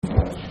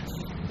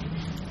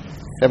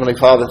Heavenly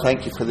Father,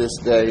 thank you for this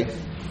day.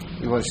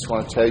 We just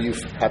want to tell you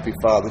Happy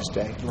Father's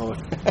Day, Lord.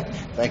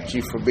 Thank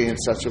you for being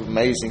such an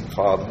amazing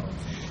Father,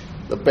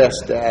 the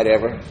best dad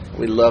ever.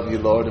 We love you,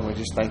 Lord, and we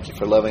just thank you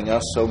for loving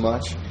us so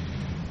much.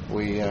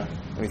 We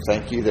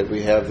thank you that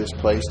we have this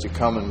place to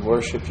come and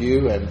worship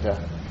you, and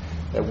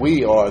that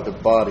we are the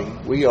body.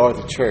 We are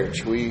the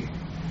church.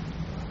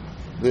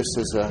 This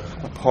is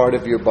a part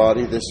of your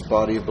body, this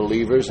body of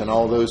believers, and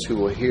all those who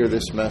will hear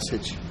this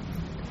message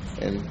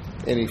in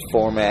any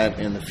format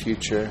in the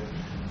future.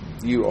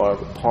 You are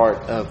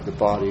part of the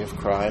body of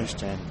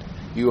Christ, and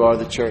you are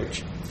the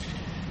church.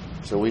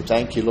 So we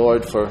thank you,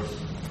 Lord, for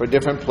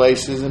different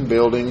places and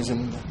buildings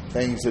and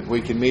things that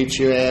we can meet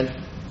you in,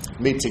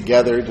 meet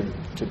together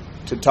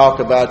to talk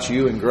about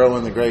you and grow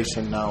in the grace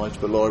and knowledge.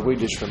 But Lord, we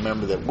just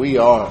remember that we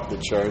are the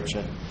church,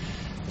 and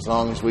as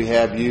long as we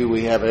have you,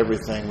 we have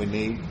everything we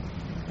need.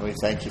 And we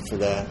thank you for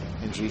that.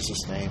 In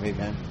Jesus' name,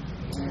 amen.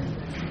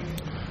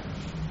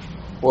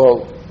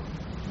 Well,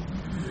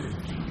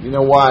 you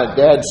know why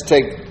dads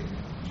take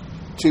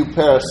 2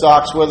 pair of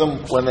socks with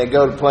them when they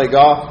go to play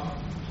golf?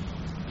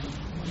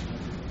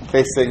 In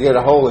case they get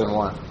a hole in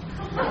one.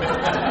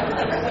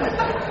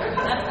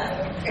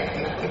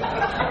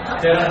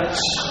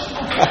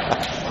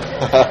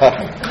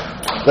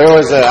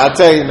 I'll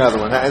tell you another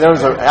one.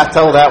 I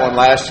told that one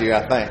last year,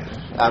 I think.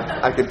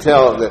 I could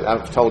tell that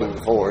I've told it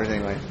before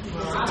anyway.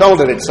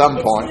 Told it at some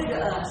point.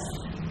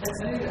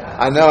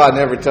 I know I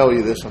never told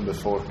you this one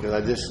before because I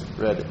just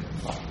read it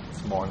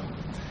this morning.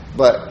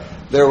 But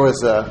there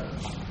was a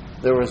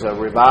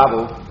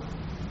revival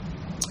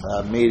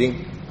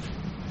meeting,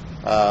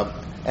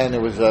 and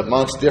it was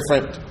amongst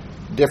different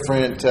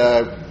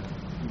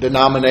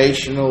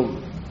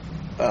denominational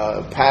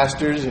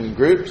pastors and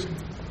groups,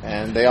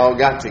 and they all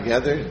got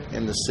together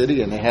in the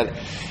city, and they had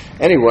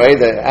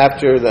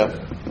after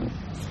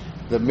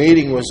the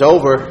meeting was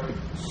over,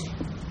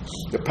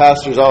 the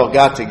pastors all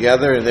got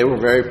together, and they were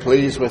very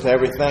pleased with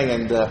everything.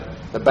 And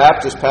the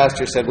Baptist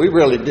pastor said, "We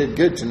really did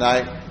good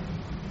tonight.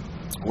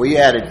 We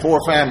added 4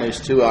 families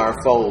to our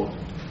fold."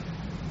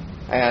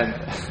 And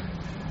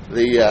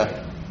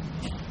the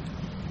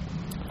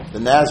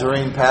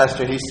Nazarene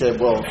pastor, he said,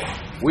 "Well,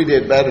 we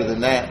did better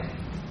than that.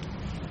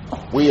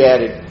 We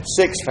added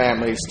 6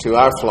 families to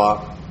our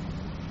flock."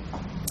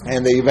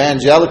 And the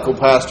evangelical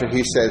pastor,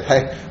 he said,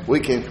 "Hey,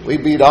 we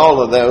beat all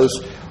of those.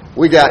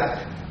 We got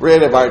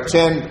rid of our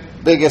 10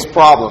 biggest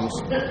problems."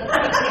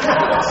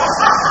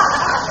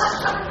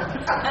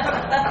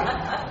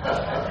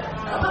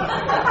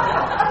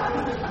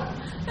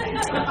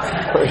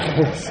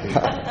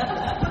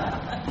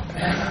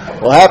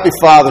 Well, happy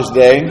Father's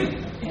Day.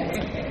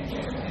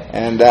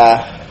 And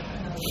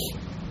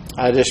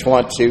I just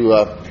want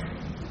to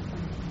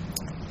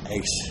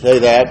say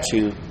that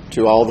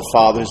to all the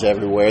fathers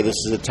everywhere. This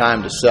is a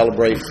time to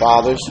celebrate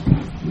fathers.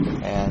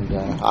 And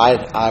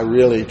I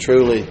really,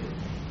 truly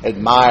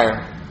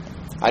admire.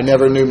 I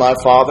never knew my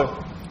father.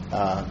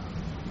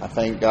 I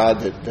thank God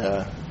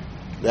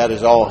that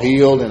is all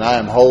healed and I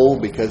am whole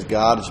because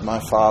God is my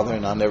Father,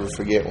 and I'll never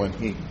forget when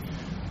He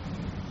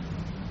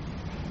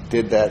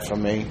did that for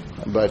me.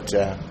 But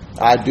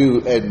I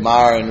do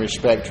admire and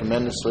respect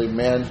tremendously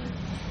men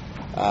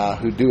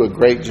who do a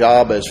great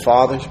job as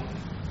fathers.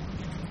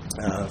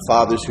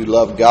 Fathers who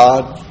love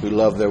God, who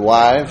love their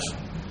wives,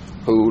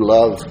 who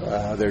love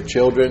their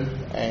children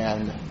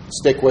and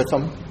stick with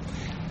them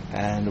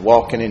and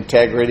walk in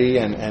integrity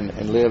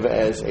and live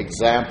as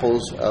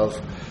examples of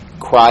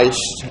Christ,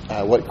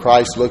 what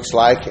Christ looks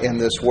like in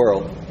this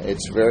world.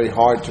 It's very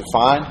hard to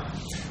find,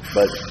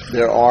 but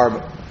there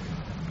are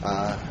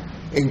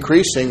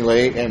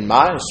increasingly, in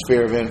my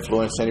sphere of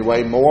influence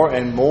anyway, more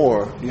and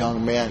more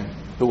young men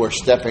who are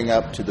stepping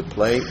up to the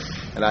plate.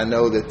 And I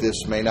know that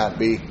this may not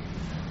be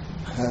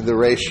the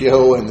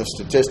ratio and the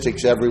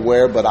statistics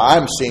everywhere, but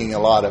I'm seeing a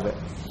lot of it.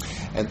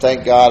 And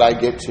thank God I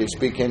get to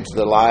speak into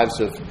the lives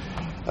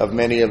of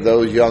many of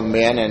those young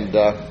men, and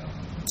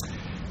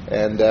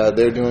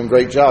they're doing a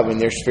great job in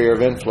their sphere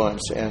of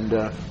influence.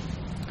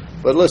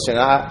 But listen,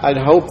 I'd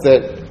hope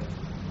that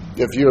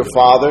if you're a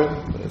father,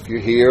 if you're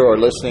here or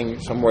listening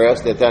somewhere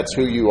else, that that's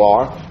who you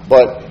are.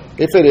 But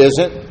if it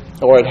isn't,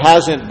 or it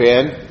hasn't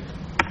been,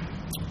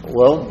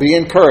 well, be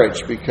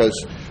encouraged, because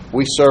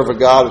we serve a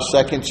God of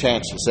second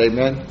chances.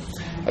 Amen.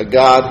 A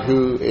God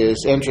who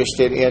is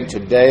interested in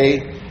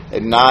today,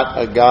 and not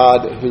a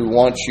God who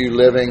wants you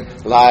living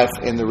life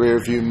in the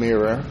rearview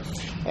mirror.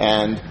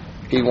 And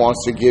He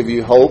wants to give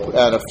you hope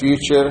and a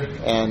future,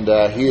 and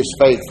He is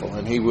faithful,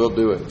 and He will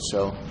do it.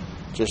 So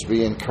just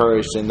be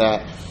encouraged in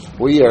that.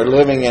 We are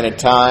living in a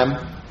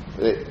time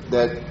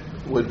that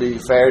would be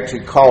fair to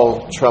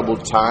call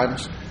troubled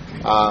times.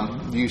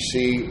 You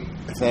see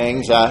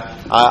things. I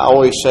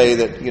always say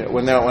that, you know,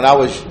 when I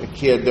was a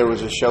kid, there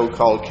was a show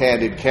called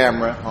Candid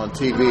Camera on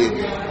TV,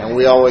 and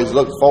we always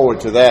looked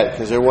forward to that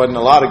because there wasn't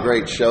a lot of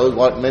great shows,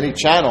 wasn't many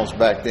channels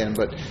back then,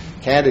 but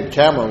Candid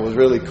Camera was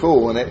really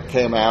cool when it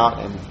came out,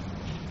 and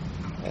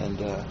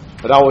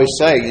But I always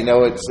say,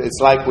 it's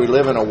like we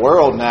live in a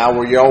world now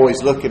where you're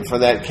always looking for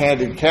that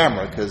candid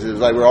camera, because it's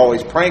like we're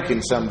always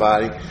pranking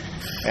somebody,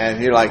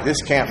 and you're like,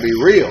 this can't be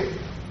real.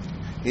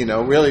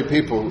 Really,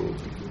 people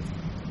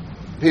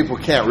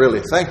can't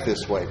really think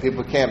this way.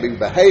 People can't be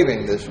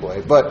behaving this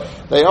way, but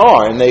they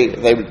are, and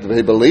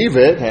they believe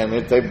it,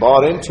 and they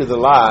bought into the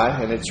lie,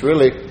 and it's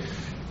really,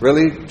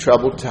 really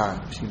troubled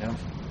times.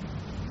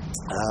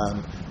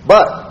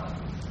 But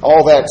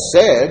all that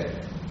said,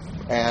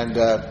 and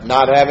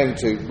not having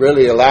to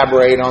really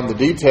elaborate on the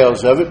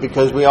details of it,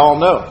 because we all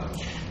know.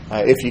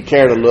 If you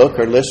care to look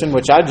or listen,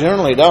 which I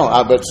generally don't,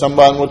 but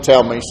someone will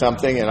tell me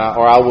something,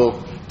 or I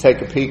will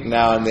take a peek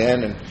now and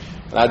then. And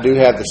I do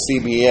have the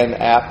CBN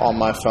app on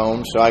my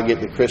phone, so I get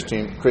the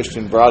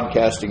Christian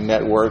Broadcasting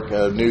Network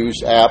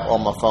news app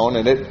on my phone,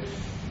 and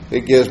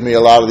it gives me a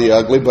lot of the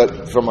ugly,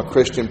 but from a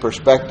Christian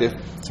perspective.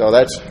 So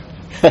that's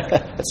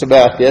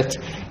about it.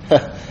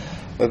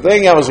 The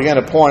thing I was going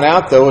to point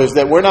out, though, is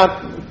that we're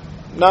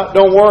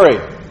don't worry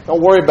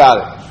about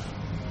it.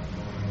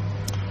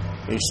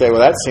 You say, well,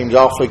 that seems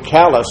awfully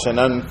callous and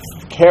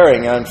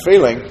uncaring and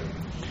unfeeling.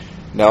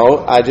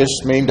 No, I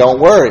just mean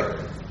don't worry.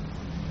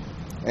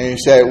 And you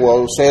say,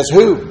 well, says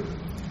who?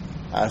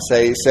 I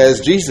say, it says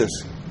Jesus.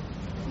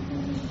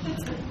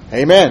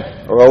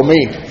 Amen. Or oh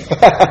me.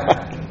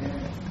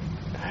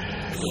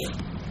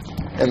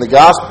 In the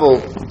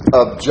Gospel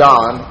of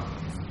John,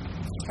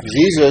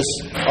 Jesus,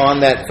 on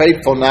that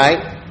fateful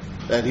night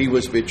that he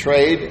was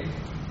betrayed,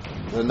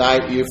 the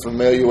night you're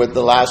familiar with,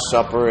 the Last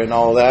Supper and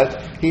all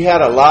that, he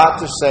had a lot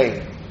to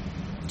say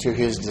to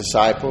his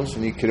disciples.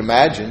 And you can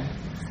imagine,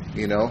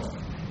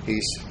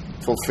 he's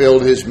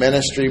fulfilled his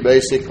ministry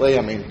basically.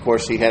 I mean, of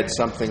course, he had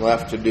something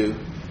left to do,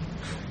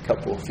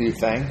 a few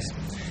things.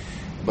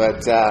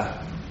 But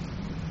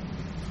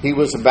he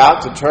was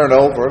about to turn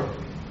over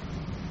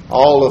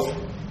all of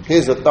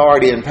his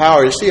authority and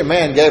power. You see, a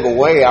man gave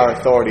away our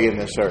authority in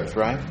this earth,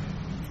 right?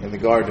 In the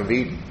Garden of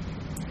Eden.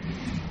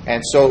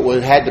 And so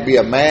it had to be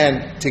a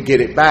man to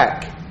get it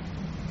back.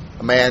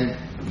 A man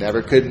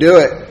never could do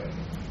it.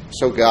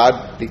 So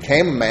God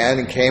became a man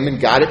and came and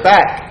got it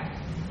back.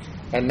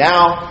 And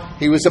now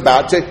he was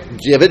about to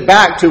give it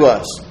back to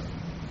us.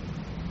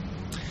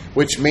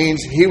 Which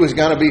means he was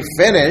going to be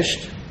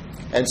finished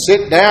and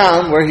sit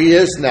down where he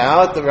is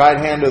now at the right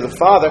hand of the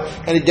Father.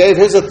 And he gave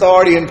his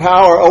authority and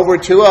power over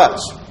to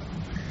us.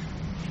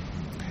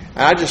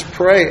 And I just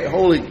pray,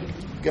 Holy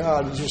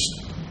God,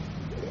 just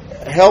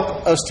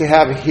help us to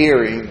have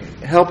hearing.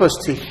 Help us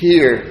to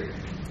hear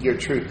your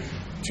truth,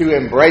 to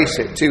embrace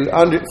it,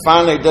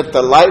 finally let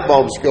the light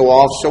bulbs go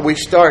off so we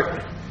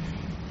start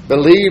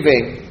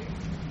believing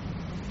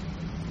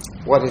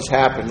what has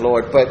happened,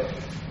 Lord. But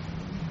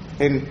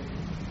in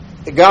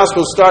the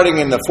Gospel, starting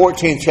in the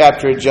 14th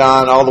chapter of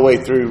John all the way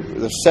through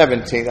the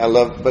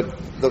 17th, but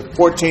the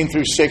 14th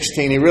through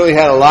 16, he really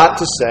had a lot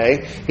to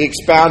say. He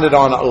expounded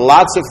on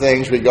lots of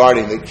things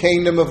regarding the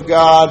kingdom of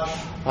God,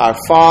 our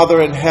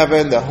Father in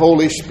heaven, the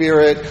Holy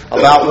Spirit,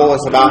 about what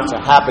was about to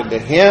happen to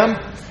him.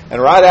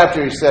 And right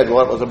after he said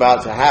what was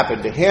about to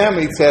happen to him,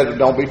 he said,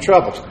 don't be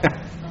troubled.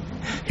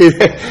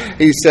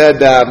 He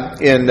said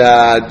in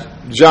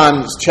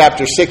John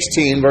chapter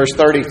 16, verse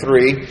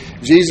 33,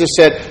 Jesus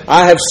said,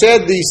 I have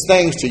said these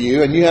things to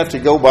you, and you have to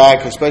go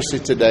back, especially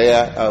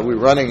today. We're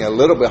running a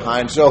little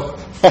behind, so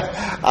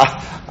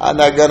I'm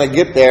not going to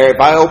get there.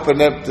 If I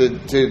open up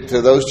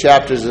to those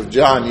chapters of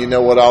John, you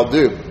know what I'll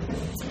do.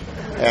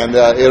 And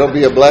it'll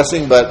be a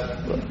blessing, but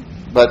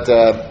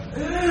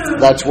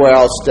that's where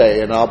I'll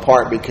stay, and I'll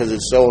part because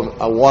it's so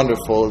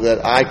wonderful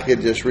that I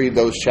could just read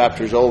those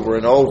chapters over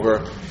and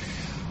over,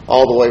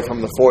 all the way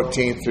from the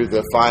 14th through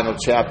the final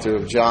chapter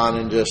of John,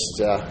 and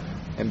just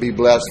and be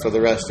blessed for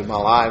the rest of my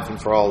life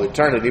and for all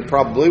eternity.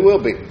 Probably will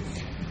be.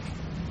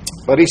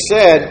 But he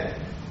said,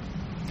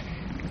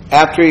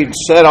 after he'd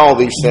said all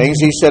these things,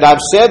 he said,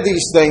 I've said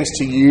these things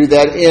to you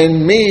that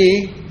in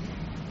me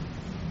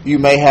you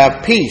may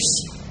have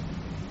peace.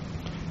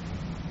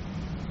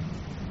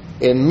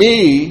 In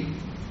me,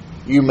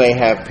 you may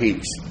have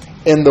peace.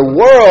 In the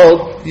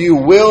world, you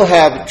will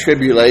have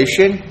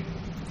tribulation.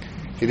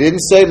 He didn't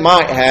say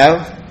might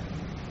have.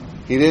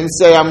 He didn't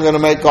say I'm going to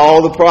make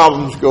all the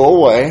problems go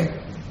away.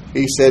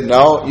 He said,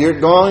 no, you're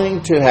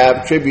going to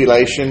have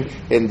tribulation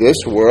in this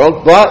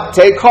world, but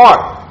take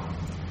heart.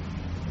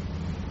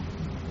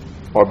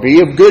 Or be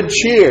of good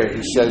cheer,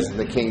 he says in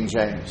the King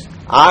James.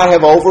 I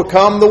have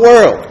overcome the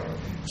world.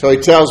 So he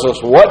tells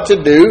us what to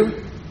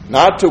do,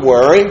 not to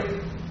worry.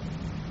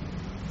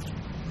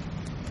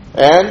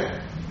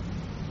 And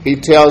he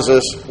tells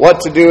us what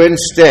to do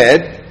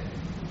instead.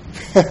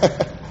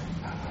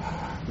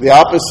 The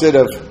opposite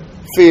of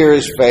fear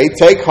is faith.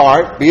 Take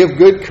heart. Be of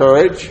good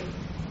courage.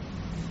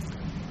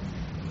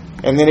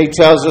 And then he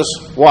tells us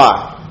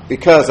why.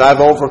 Because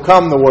I've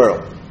overcome the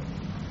world.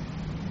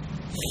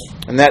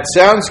 And that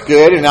sounds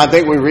good. And I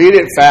think we read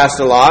it fast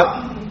a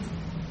lot.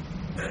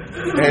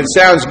 And it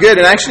sounds good.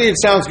 And actually it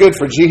sounds good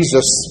for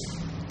Jesus.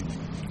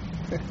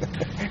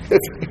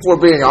 If we're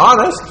being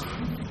honest.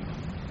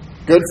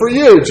 Good for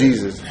you,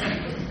 Jesus.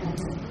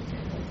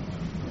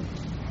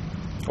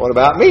 What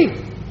about me?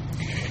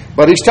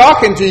 But He's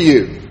talking to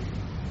you.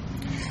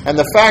 And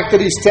the fact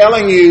that He's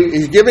telling you,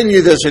 He's giving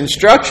you this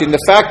instruction, the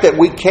fact that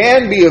we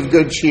can be of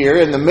good cheer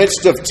in the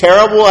midst of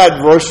terrible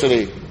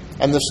adversity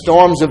and the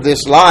storms of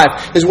this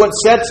life is what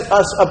sets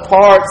us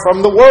apart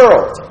from the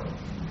world.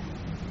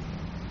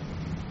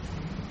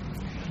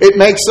 It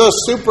makes us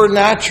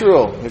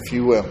supernatural, if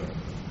you will.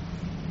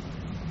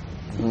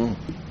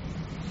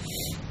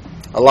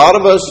 A lot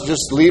of us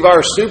just leave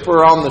our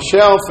super on the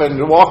shelf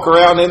and walk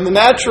around in the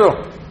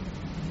natural.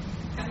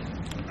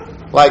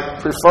 Like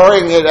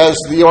preferring it as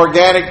the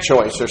organic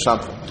choice or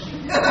something.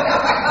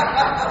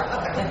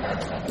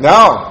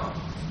 No.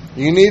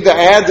 You need to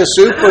add the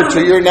super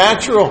to your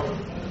natural.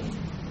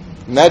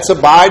 And that's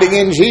abiding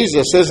in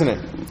Jesus, isn't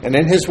it? And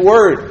in His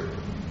Word.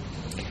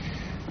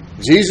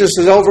 Jesus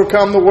has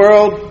overcome the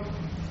world.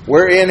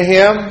 We're in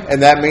Him.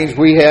 And that means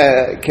we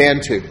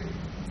can too.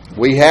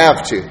 We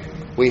have to.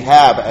 We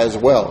have as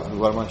well.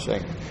 What am I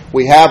saying?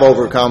 We have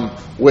overcome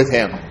with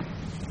Him.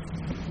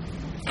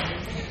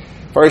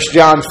 1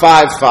 John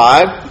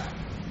 5:5.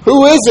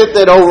 Who is it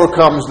that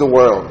overcomes the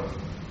world?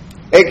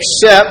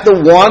 Except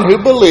the one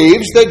who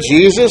believes that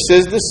Jesus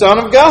is the Son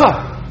of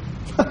God.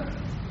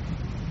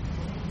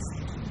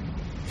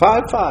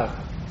 5:5.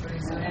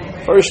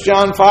 1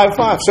 John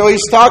 5:5. So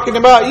He's talking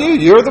about you.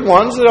 You're the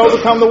ones that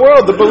overcome the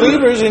world. The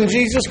believers in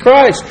Jesus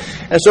Christ.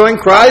 And so in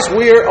Christ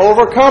we are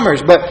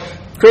overcomers. But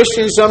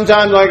Christians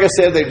sometimes, like I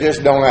said, they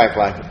just don't act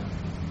like it.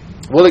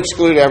 We'll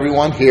exclude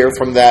everyone here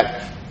from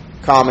that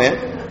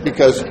comment.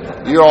 Because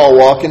you're all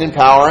walking in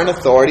power and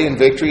authority and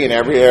victory in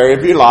every area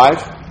of your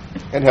life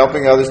and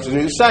helping others to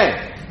do the same.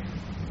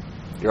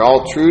 You're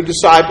all true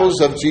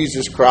disciples of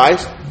Jesus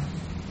Christ.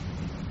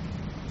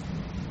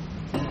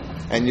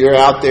 And you're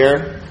out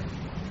there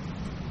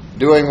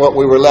doing what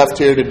we were left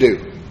here to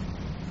do.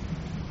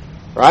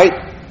 Right?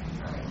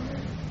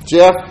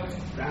 Jeff?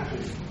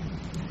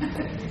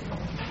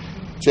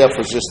 Jeff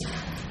was just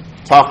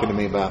talking to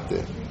me about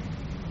this.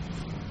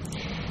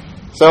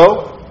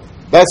 So,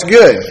 that's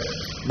good.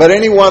 But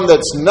anyone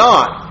that's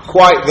not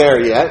quite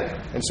there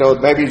yet, and so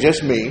maybe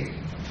just me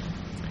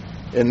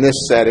in this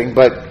setting,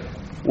 but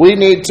we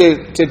need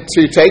to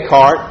take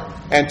heart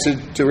and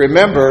to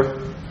remember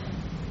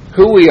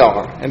who we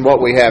are and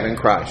what we have in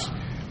Christ.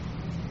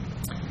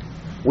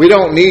 We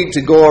don't need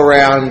to go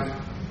around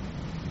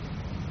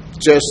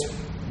just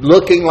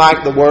looking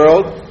like the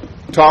world,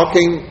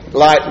 talking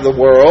like the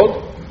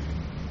world,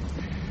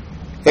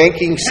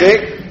 thinking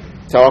sick,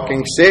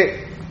 talking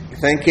sick,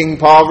 thinking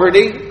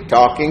poverty,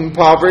 talking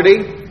poverty.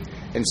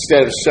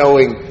 Instead of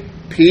sowing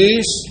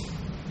peace,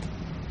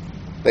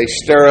 they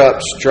stir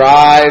up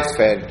strife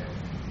and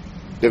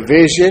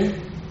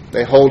division.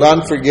 They hold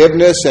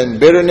unforgiveness and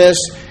bitterness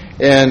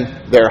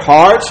in their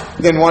hearts,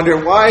 then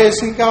wonder, why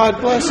isn't God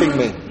blessing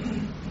me?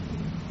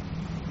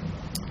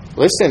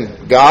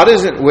 Listen, God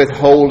isn't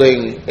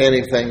withholding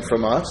anything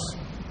from us.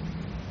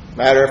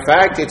 Matter of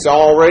fact, it's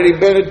already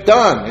been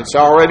done. It's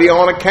already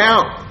on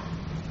account.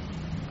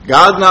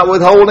 God's not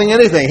withholding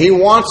anything. He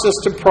wants us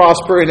to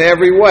prosper in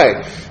every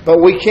way. But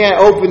we can't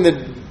open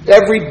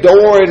every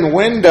door and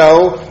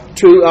window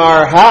to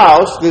our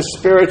house, this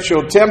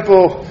spiritual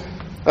temple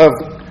of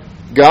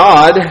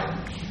God,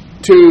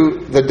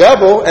 to the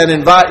devil and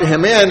invite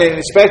him in and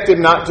expect him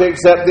not to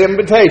accept the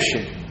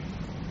invitation.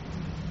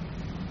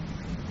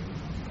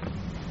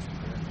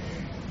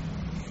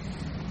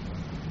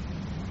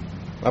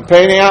 Am I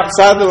painting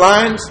outside the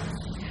lines?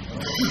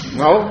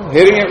 No?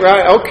 Hitting it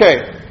right?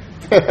 Okay.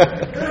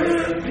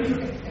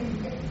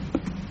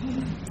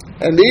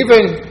 And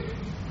even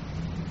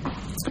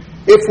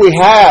if we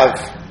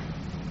have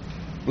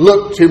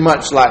looked too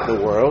much like the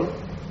world,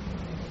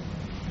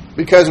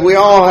 because we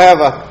all have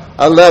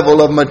a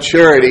level of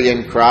maturity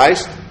in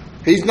Christ,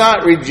 He's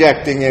not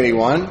rejecting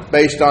anyone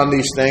based on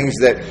these things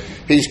that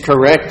He's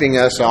correcting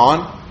us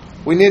on.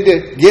 We need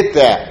to get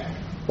that.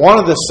 One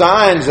of the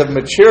signs of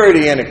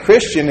maturity in a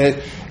Christian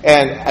and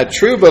a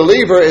true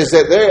believer is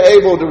that they're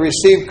able to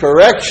receive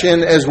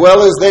correction as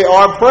well as they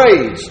are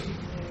praise.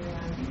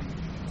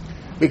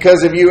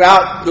 Because if you're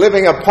out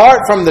living apart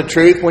from the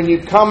truth, when you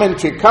come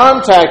into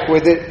contact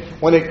with it,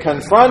 when it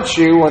confronts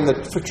you, when the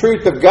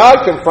truth of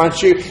God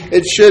confronts you,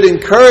 it should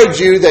encourage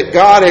you that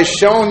God has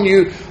shown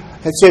you,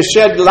 it says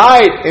shed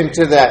light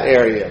into that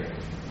area.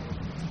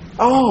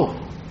 Oh,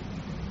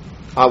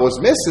 I was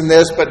missing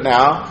this, but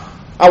now,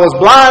 I was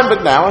blind,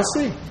 but now I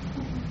see.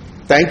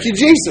 Thank you,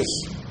 Jesus.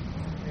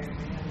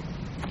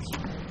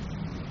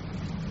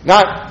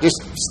 Not just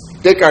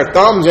stick our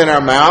thumbs in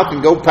our mouth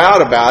and go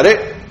pout about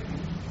it.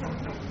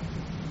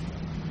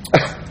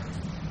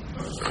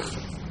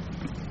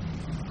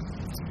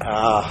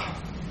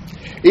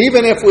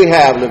 Even if we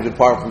have lived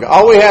apart from God,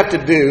 all we have to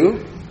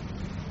do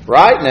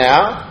right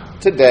now,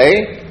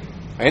 today,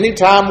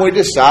 anytime we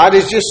decide,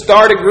 is just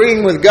start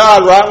agreeing with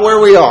God right where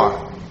we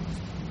are.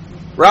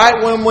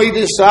 Right when we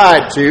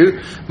decide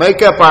to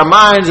make up our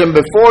minds, and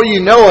before you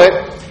know it,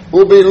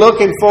 we'll be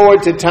looking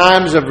forward to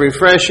times of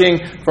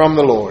refreshing from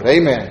the Lord.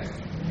 Amen.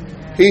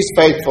 He's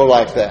faithful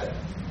like that.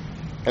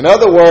 In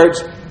other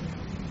words,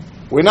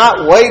 We're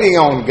not waiting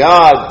on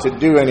God to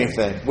do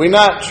anything. We're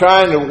not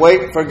trying to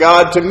wait for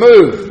God to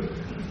move.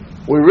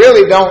 We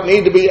really don't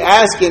need to be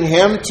asking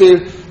Him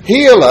to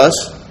heal us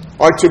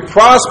or to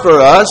prosper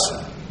us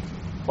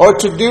or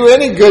to do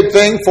any good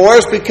thing for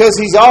us, because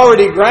He's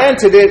already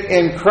granted it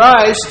in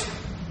Christ.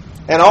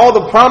 And all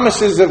the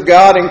promises of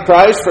God in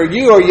Christ for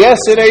you are yes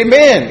and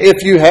amen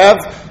if you have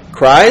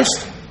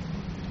Christ.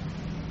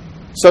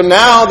 So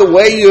now the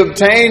way you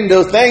obtain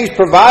those things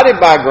provided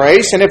by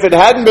grace, and if it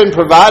hadn't been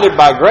provided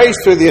by grace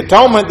through the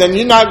atonement, then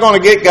you're not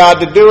going to get God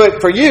to do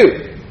it for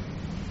you.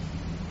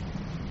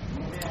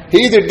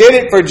 He either did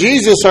it for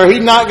Jesus or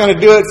He's not going to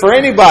do it for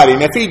anybody.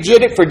 And if He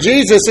did it for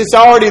Jesus, it's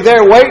already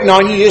there waiting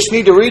on you. You just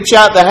need to reach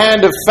out the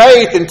hand of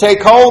faith and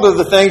take hold of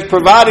the things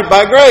provided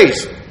by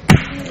grace.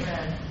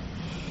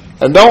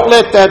 And don't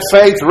let that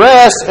faith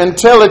rest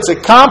until it's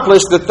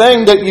accomplished the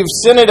thing that you've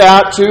sent it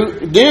out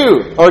to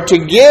do or to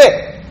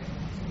get.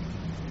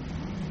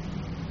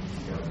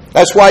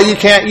 That's why you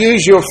can't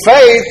use your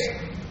faith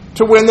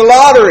to win the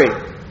lottery,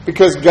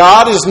 because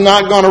God is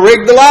not going to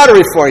rig the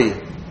lottery for you.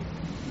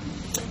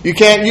 You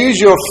can't use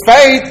your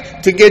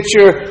faith to get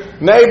your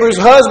neighbor's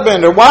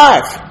husband or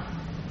wife,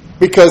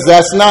 because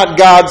that's not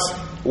God's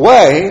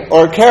way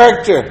or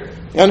character.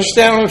 You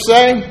understand what I'm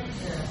saying?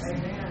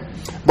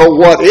 But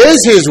what is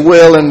His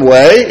will and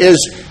way is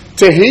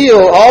to heal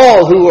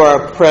all who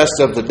are oppressed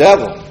of the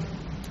devil.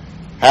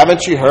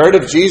 Haven't you heard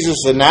of Jesus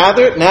of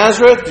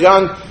Nazareth?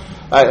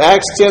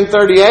 Acts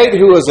 10:38,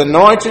 who was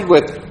anointed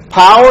with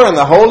power and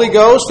the Holy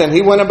Ghost, and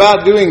He went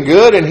about doing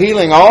good and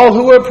healing all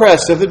who were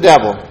oppressed of the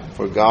devil,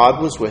 for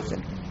God was with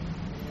Him.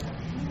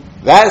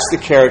 That's the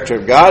character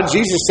of God.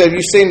 Jesus said,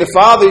 you've seen the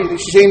Father, you've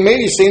seen me,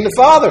 you've seen the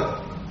Father.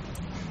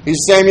 He's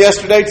the same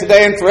yesterday,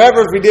 today, and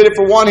forever. If He did it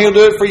for one, He'll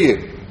do it for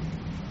you.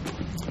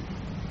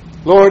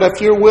 Lord, if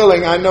You're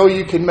willing, I know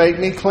You can make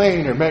me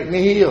clean or make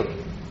me healed.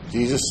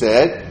 Jesus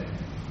said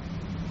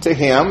to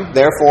him,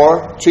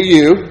 therefore, to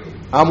you,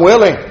 I'm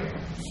willing.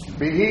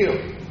 Be healed.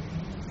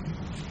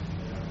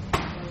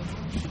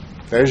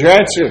 There's your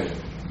answer.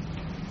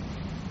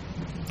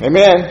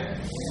 Amen.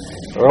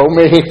 Or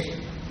me.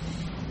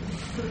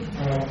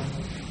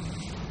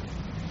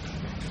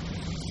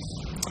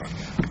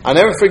 I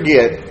never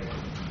forget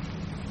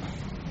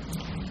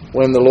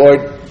when the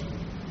Lord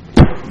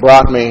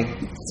brought me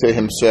to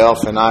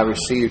Himself and I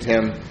received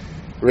Him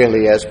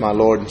really as my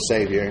Lord and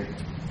Savior.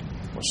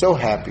 I was so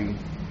happy.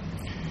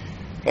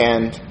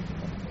 And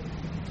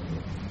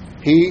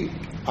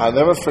I'll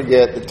never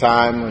forget the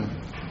time when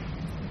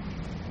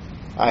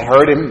I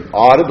heard Him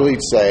audibly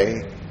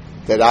say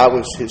that I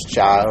was His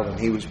child and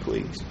He was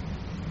pleased.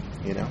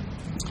 You know?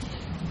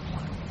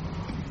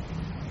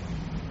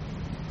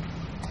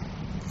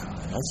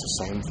 That's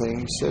the same thing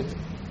He said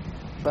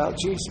about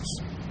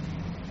Jesus.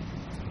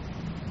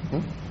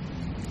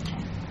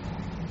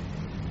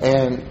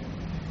 And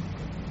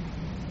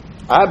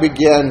I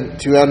began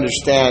to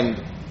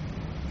understand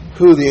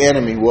who the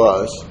enemy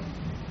was,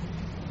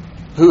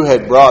 who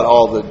had brought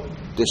all the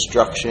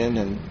destruction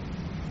and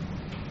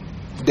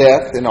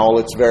death in all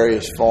its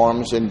various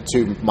forms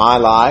into my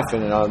life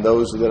and on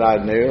those that I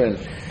knew.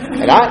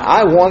 And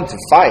I wanted to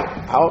fight.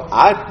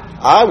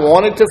 I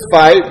wanted to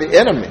fight the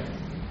enemy.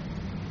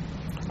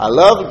 I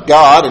loved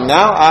God, and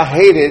now I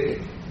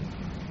hated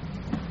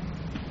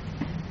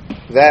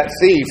that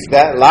thief,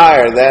 that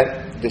liar, that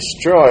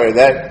destroyer,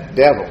 that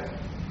devil.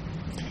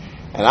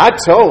 And I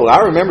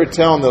remember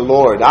telling the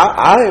Lord,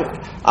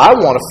 I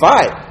want to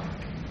fight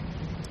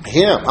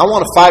Him. I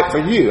want to fight for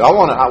You. I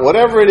want to,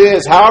 whatever it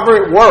is, however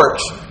it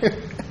works.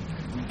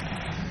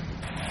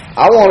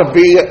 I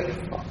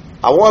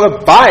want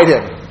to fight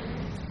Him.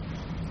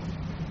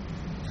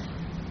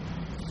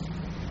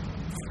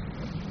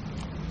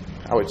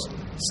 I would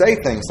say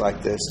things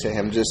like this to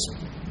Him, just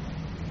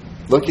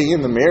looking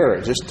in the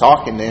mirror, just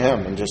talking to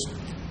Him, and just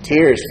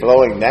tears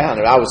flowing down.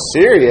 And I was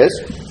serious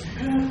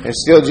and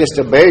still just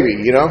a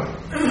baby, you know,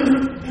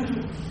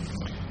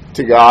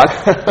 to God.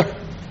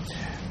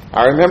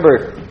 I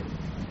remember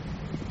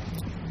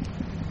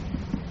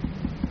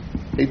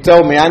He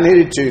told me I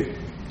needed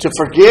to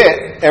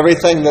forget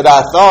everything that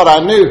I thought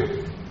I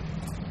knew.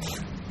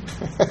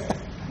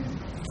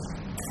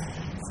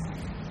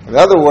 In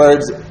other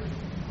words,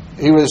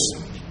 He was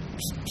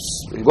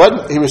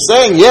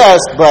saying yes,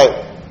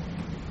 but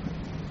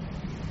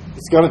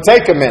it's going to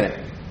take a minute.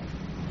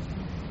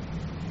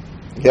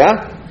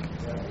 Yeah?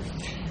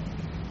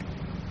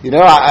 You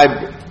know,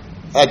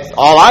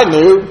 all I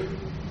knew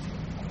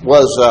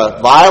was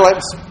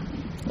violence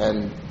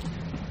and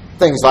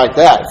things like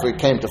that. If it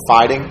came to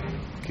fighting,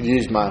 I could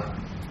use my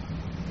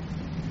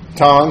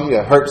tongue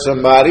to hurt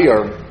somebody,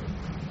 or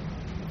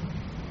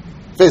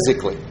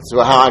physically.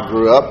 So how I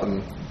grew up.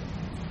 And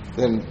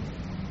then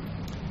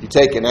you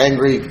take an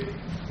angry,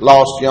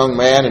 lost young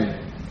man and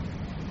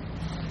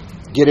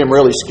get him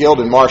really skilled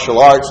in martial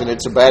arts, and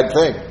it's a bad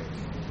thing.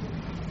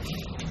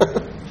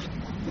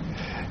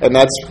 And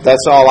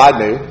that's all I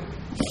knew.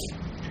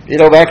 You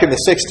know, back in the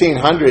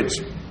 1600s,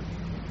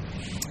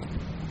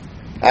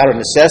 out of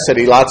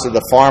necessity, lots of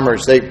the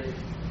farmers, they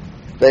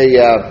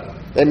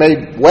they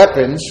made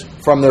weapons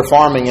from their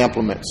farming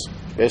implements,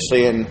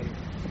 especially in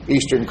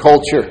Eastern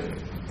culture.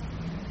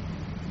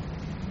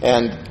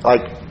 And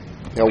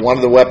one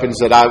of the weapons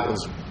that I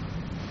was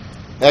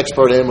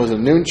expert in was the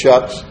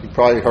nunchucks. You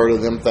probably heard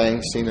of them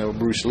things,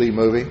 Bruce Lee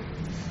movie.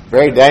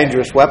 Very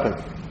dangerous weapon.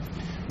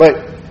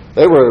 But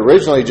they were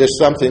originally just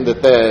something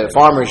that the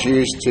farmers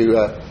used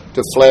to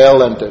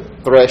flail and to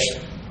thresh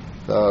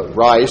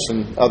rice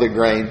and other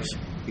grains,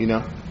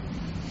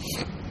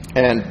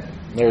 And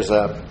there's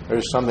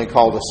something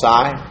called a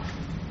sai.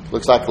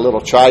 Looks like a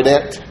little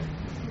trident.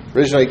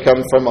 Originally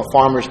come from a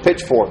farmer's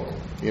pitchfork,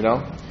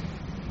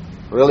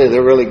 Really,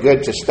 they're really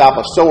good to stop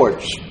a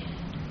sword.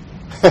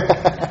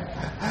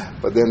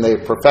 But then they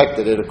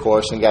perfected it, of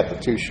course, and got the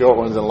two short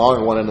ones and the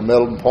longer one in the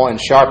middle and point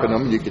and sharpen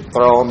them. You could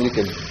throw them. You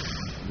could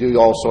do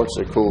all sorts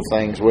of cool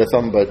things with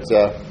them. But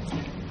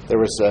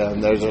there's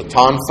a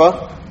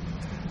tonfa.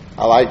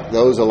 I like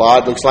those a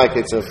lot. Looks like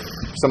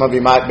some of you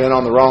might have been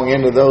on the wrong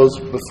end of those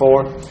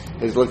before.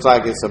 It looks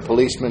like it's a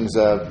policeman's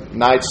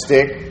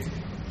nightstick.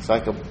 It's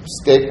like a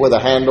stick with a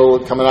handle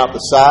coming out the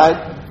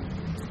side.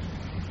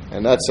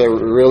 And that's a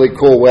really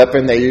cool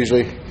weapon. They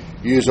usually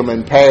use them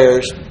in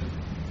pairs.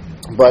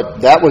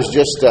 But that was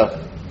just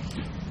a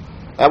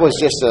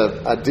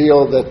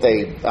deal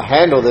a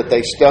handle that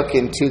they stuck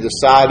into the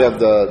side of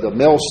the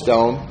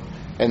millstone,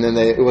 and then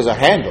it was a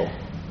handle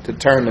to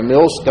turn the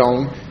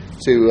millstone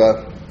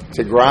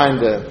to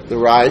grind the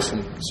rice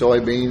and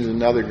soybeans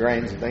and other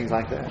grains and things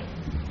like that.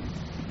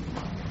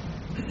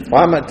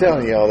 Why am I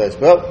telling you all this?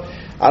 Well,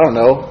 I don't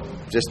know.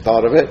 Just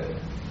thought of it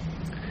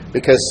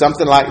because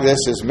something like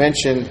this is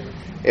mentioned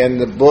in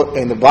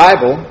the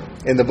Bible,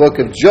 in the book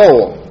of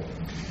Joel.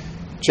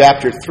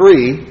 Chapter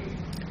 3,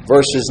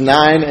 verses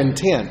 9 and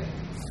 10.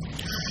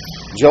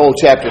 Joel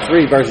chapter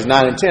 3, verses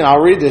 9 and 10.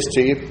 I'll read this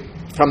to you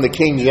from the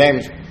King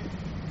James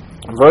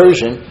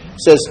Version.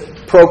 It says,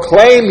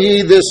 "Proclaim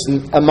ye this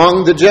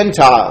among the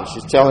Gentiles."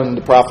 He's telling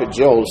the prophet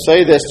Joel,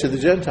 say this to the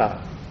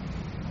Gentiles.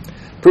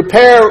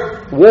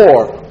 "Prepare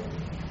war.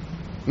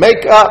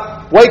 Wake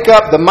up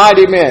the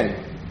mighty men.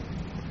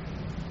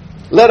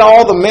 Let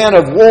all the men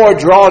of war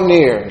draw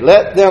near.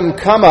 Let them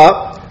come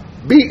up.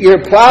 Beat your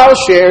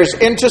plowshares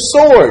into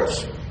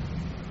swords,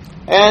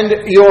 and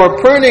your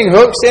pruning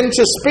hooks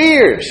into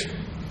spears.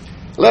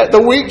 Let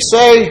the weak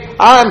say,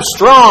 I'm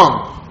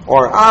strong,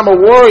 or I'm a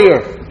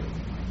warrior."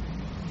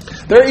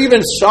 There are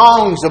even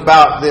songs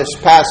about this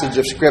passage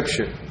of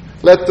Scripture.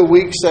 Let the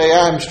weak say,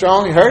 I'm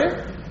strong. You heard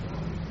it?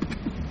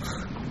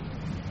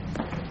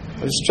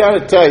 I'm just trying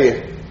to tell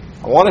you,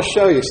 I want to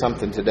show you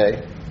something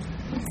today.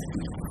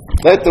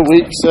 Let the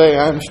weak say,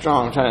 I'm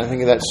strong. I'm trying to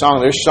think of that song.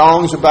 There's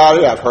songs about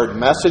it. I've heard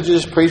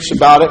messages preached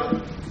about it.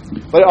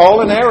 But all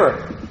in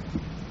error.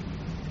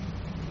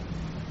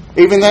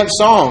 Even that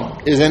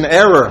song is in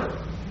error.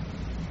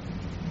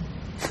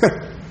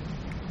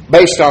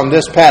 Based on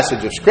this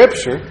passage of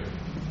Scripture.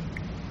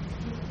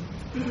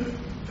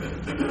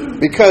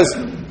 Because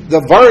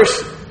the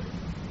verse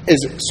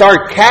is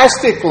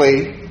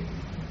sarcastically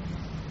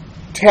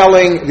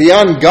telling the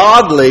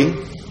ungodly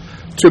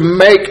to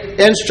make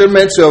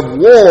instruments of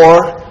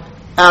war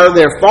out of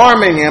their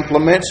farming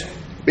implements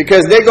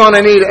because they're going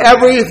to need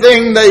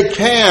everything they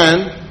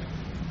can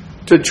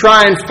to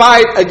try and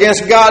fight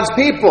against God's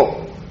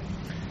people.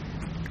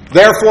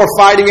 Therefore,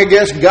 fighting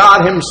against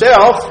God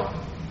Himself,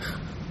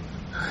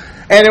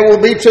 and it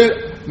will be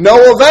to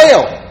no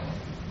avail.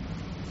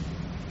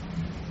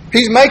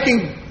 He's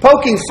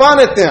poking fun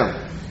at them.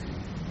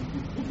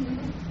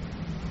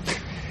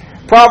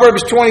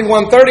 Proverbs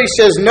 21:30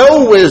 says,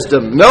 "No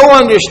wisdom, no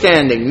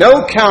understanding,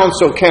 no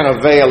counsel can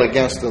avail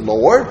against the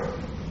Lord."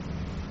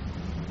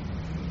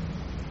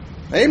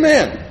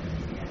 Amen.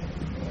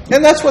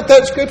 And that's what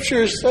that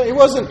scripture is saying. It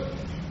wasn't.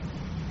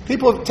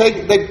 People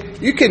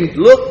you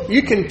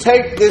can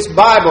take this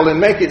Bible and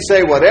make it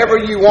say whatever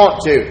you want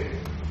to.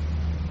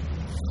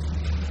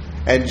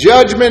 And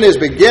judgment is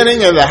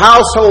beginning in the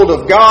household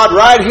of God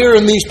right here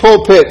in these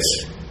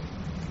pulpits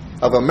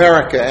of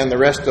America and the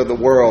rest of the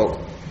world.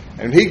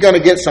 And He's going to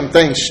get some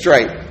things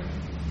straight.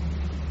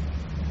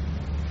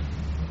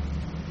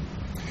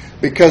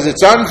 Because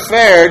it's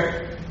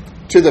unfair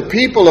to the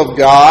people of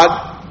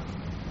God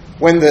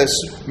when the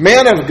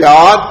men of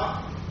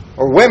God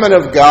or women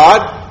of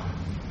God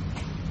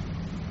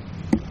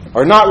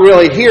are not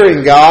really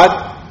hearing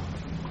God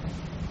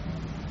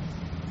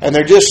and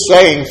they're just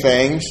saying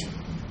things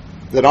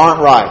that aren't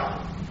right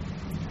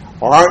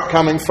or aren't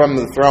coming from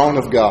the throne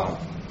of God.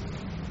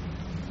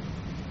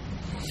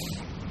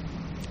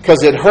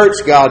 Because it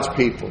hurts God's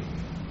people.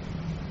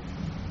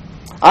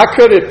 I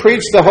could have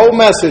preached the whole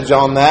message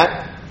on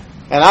that,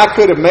 and I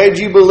could have made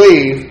you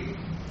believe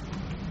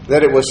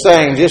that it was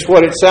saying just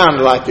what it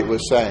sounded like it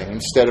was saying,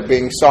 instead of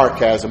being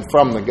sarcasm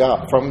from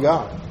God.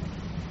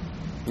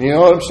 You know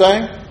what I'm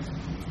saying?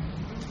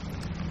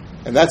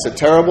 And that's a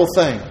terrible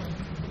thing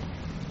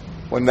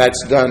when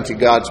that's done to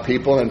God's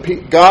people.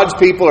 And God's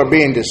people are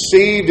being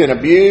deceived and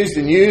abused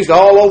and used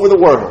all over the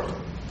world.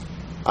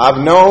 I've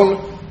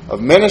known of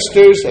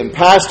ministers and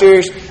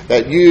pastors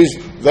that use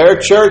their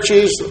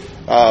churches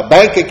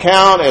bank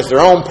account as their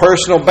own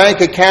personal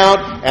bank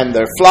account, and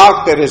their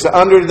flock that is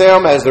under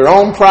them as their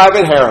own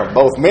private harem,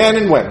 both men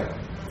and women.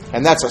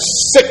 And that's a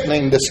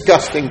sickening,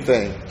 disgusting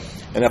thing.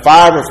 And if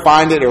I ever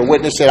find it or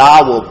witness it,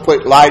 I will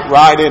put light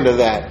right into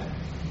that.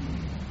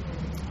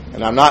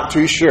 And I'm not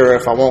too sure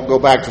if I won't go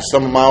back to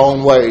some of my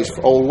old ways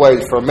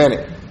for a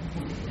minute.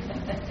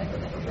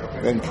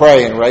 Then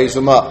pray and raise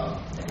them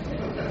up.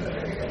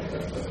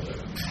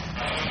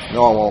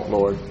 No, I won't,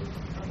 Lord.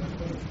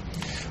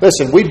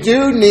 Listen, we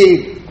do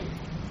need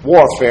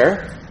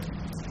warfare.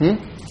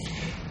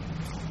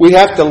 We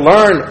have to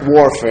learn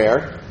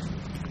warfare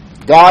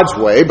God's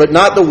way, but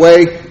not the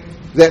way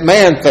that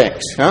man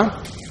thinks,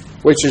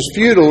 which is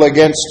futile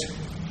against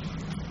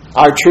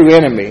our true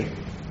enemy.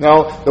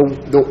 No,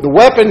 the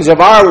weapons of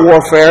our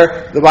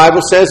warfare, the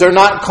Bible says, are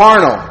not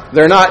carnal.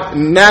 They're not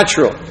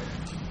natural.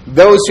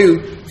 Those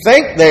who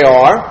think they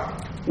are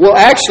will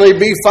actually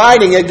be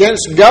fighting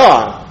against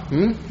God.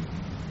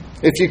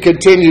 If you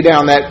continue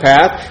down that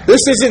path.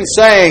 This isn't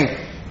saying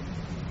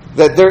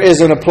that there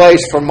isn't a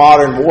place for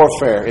modern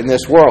warfare in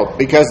this world,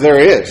 because there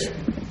is.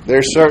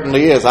 There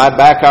certainly is. I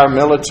back our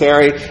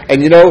military.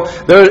 And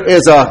there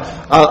is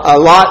a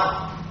lot.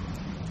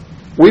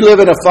 We live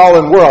in a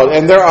fallen world,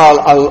 and there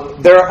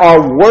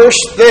are worse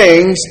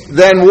things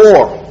than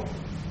war.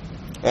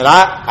 And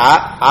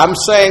I'm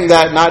saying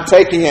that not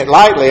taking it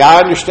lightly. I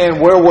understand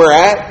where we're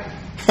at.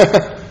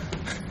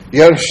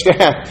 You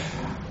understand?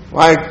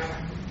 My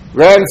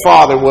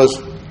grandfather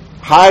was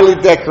highly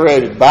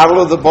decorated,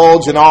 Battle of the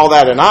Bulge and all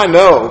that. And I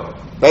know,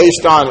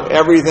 based on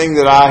everything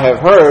that I have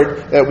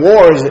heard, that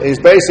war is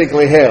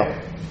basically hell.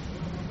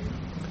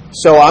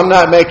 So I'm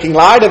not making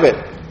light of it.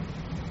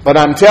 But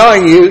I'm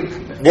telling you,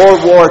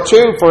 World War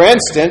II, for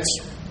instance,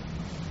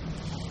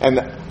 and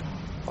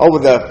over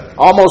the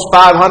almost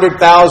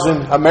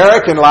 500,000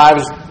 American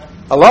lives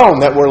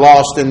alone that were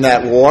lost in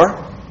that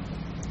war,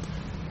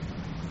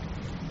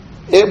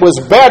 it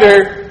was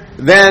better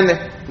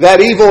than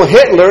that evil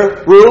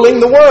Hitler ruling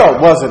the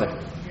world, wasn't it?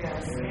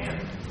 Yes.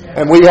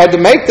 And we had to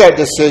make that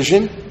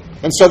decision.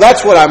 And so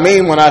that's what I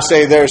mean when I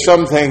say there are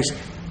some things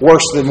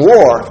worse than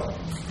war.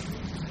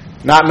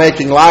 Not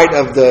making light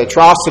of the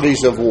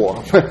atrocities of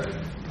war.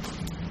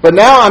 But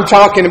now I'm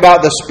talking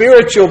about the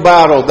spiritual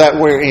battle that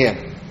we're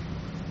in.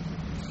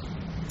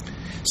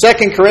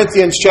 2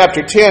 Corinthians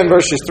chapter 10,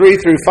 verses 3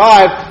 through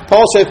 5,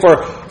 Paul said,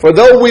 For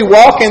though we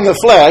walk in the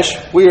flesh,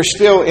 we are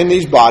still in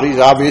these bodies,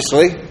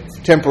 obviously,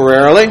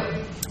 temporarily.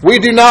 We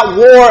do not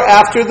war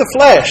after the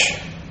flesh.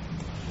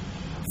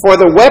 For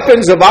the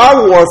weapons of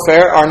our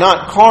warfare are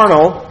not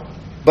carnal,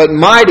 but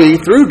mighty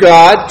through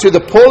God to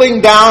the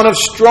pulling down of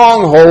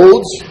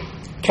strongholds,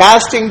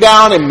 casting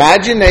down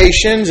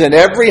imaginations and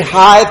every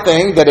high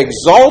thing that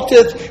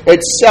exalteth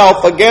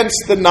itself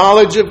against the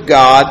knowledge of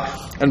God,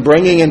 and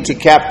bringing into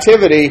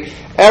captivity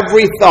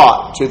every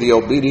thought to the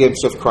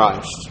obedience of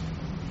Christ.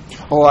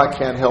 Oh, I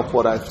can't help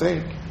what I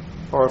think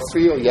or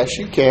feel. Yes,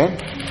 you can.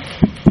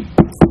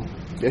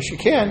 Yes, you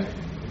can.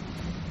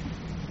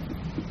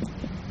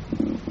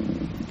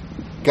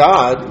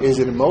 God is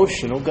an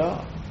emotional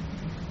God.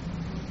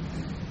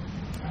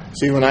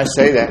 See, when I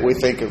say that, we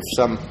think of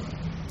some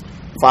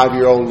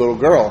 5-year-old little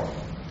girl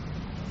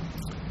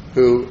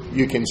who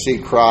you can see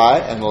cry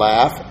and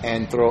laugh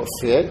and throw a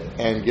fit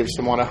and give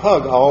someone a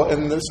hug all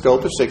in the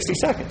scope of 60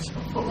 seconds.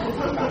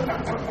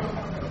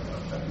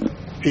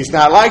 He's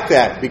not like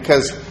that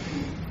because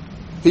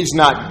he's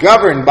not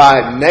governed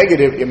by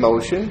negative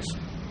emotions.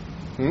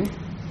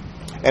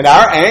 And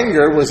our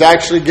anger was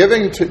actually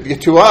given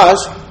to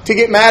us to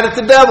get mad at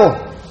the devil.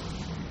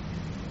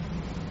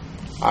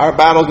 Our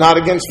battle is not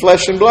against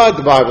flesh and blood,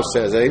 the Bible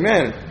says.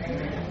 Amen.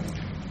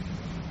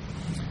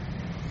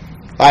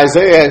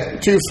 Isaiah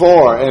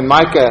 2:4 and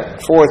Micah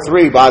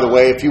 4:3, by the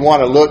way, if you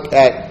want to look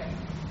at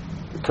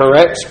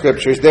correct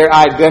scriptures, they're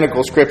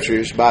identical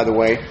scriptures, by the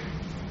way.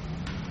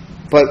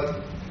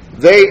 But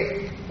they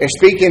are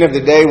speaking of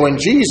the day when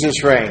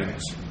Jesus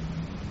reigns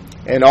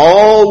and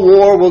all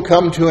war will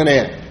come to an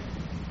end.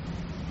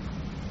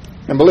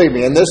 And believe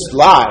me, in this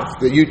life,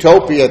 the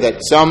utopia that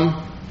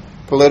some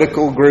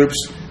political groups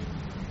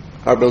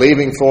are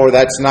believing for,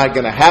 that's not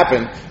going to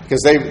happen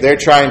because they're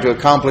trying to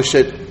accomplish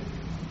it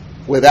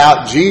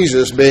without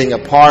Jesus being a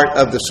part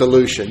of the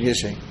solution, you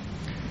see.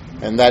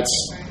 And that's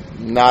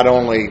not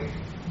only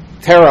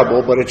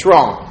terrible, but it's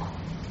wrong.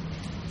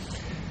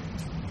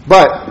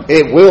 But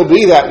it will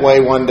be that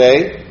way one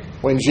day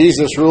when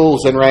Jesus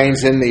rules and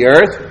reigns in the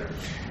earth.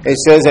 It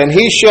says, And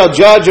he shall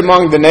judge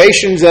among the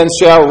nations and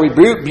shall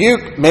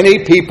rebuke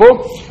many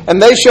people,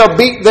 and they shall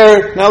beat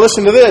their... Now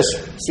listen to this.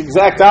 It's the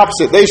exact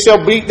opposite. They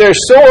shall beat their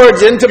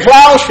swords into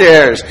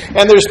plowshares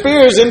and their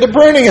spears into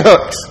pruning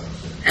hooks.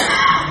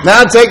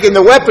 Now taking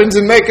the weapons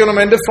and making them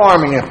into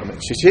farming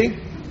implements, you see.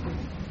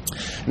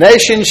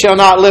 Nation shall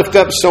not lift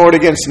up sword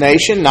against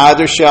nation,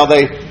 neither shall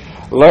they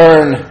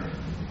learn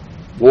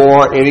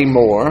war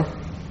anymore.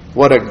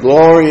 What a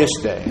glorious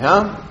day,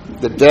 huh?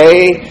 The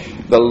day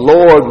the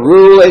Lord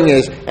ruling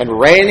and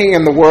reigning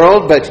in the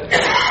world. But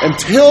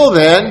until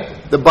then,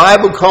 the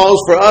Bible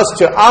calls for us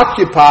to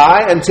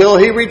occupy until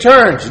He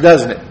returns,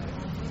 doesn't it?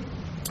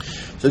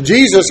 So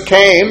Jesus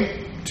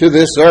came to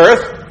this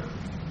earth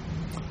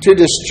to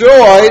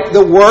destroy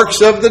the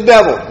works of the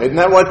devil. Isn't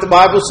that what the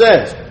Bible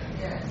says?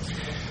 Yes.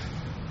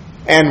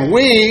 And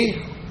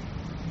we,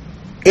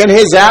 in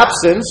His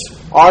absence,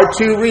 are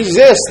to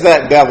resist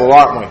that devil,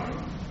 aren't we?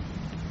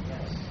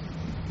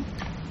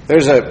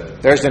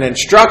 There's an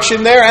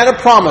instruction there and a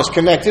promise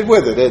connected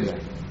with it, isn't there?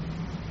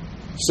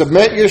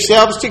 Submit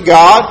yourselves to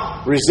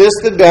God,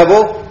 resist the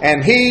devil,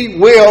 and he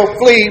will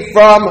flee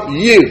from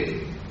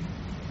you.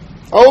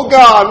 Oh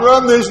God,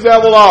 run this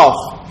devil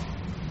off.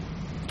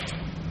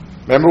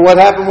 Remember what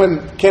happened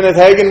when Kenneth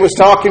Hagin was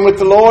talking with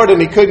the Lord and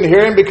he couldn't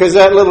hear him because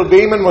that little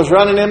demon was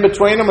running in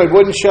between them and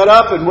wouldn't shut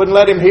up and wouldn't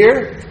let him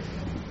hear?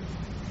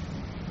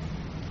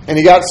 And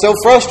he got so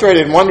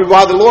frustrated and wondered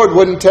why the Lord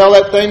wouldn't tell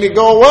that thing to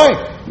go away.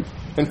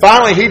 And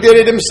finally he did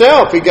it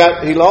himself. He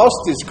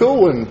lost his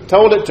cool and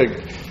told it to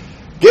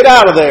get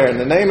out of there in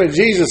the name of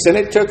Jesus, and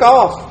it took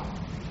off.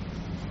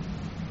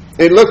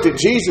 It looked at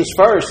Jesus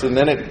first and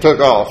then it took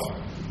off.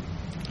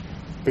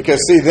 Because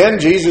see, then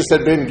Jesus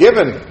had been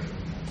given.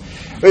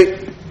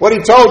 What he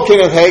told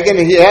Kenneth Hagin,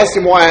 he asked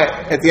him why,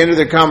 at the end of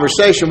the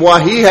conversation,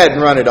 why he hadn't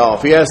run it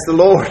off. He asked the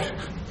Lord.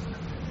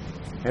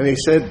 And he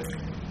said,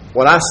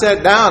 when I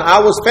sat down, I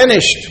was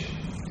finished.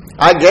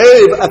 I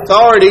gave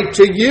authority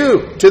to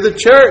you, to the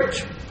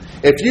church.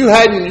 If you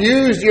hadn't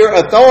used your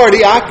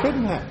authority, I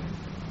couldn't have.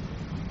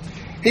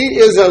 He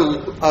is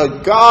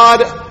a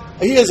God,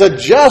 He is a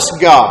just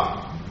God.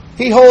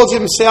 He holds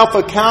Himself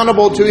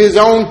accountable to His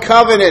own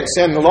covenants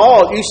and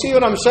laws. You see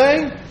what I'm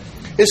saying?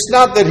 It's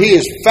not that He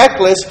is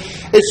feckless.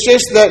 It's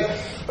just that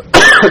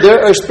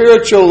there are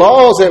spiritual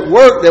laws at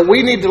work that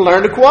we need to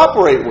learn to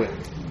cooperate with.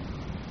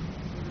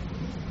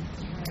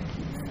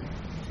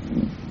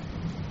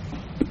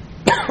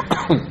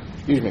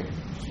 Excuse me.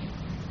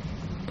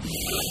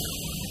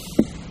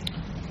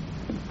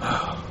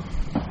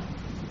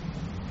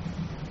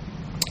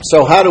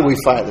 So how do we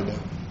fight the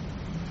devil?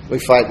 We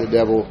fight the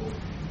devil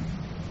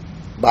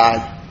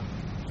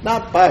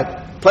not by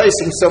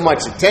placing so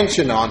much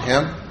attention on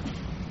him.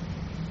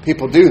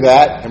 People do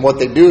that, and what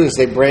they do is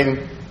they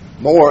bring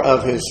more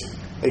of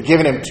they're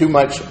giving him too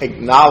much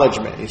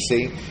acknowledgement, you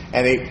see,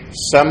 and he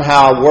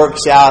somehow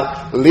works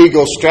out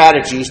legal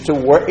strategies to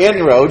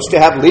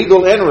have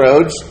legal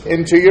inroads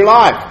into your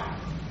life.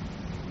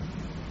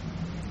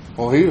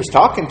 Well, he was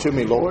talking to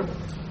me, Lord.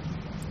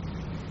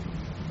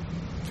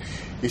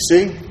 You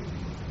see,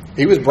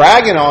 he was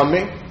bragging on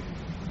me.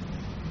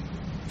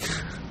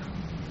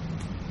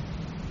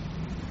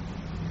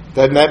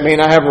 Doesn't that mean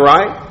I have a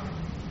right?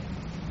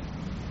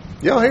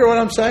 Y'all hear what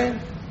I'm saying?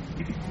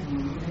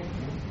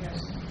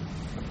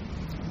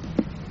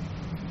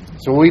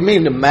 So we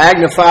mean to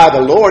magnify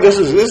the Lord. This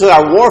is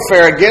our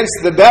warfare against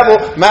the devil.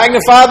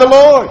 Magnify the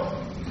Lord.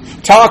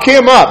 Talk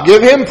Him up.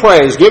 Give Him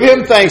praise. Give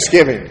Him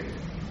thanksgiving.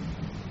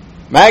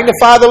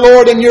 Magnify the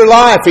Lord in your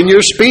life, in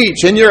your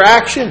speech, in your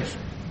actions.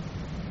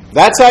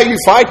 That's how you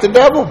fight the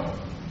devil.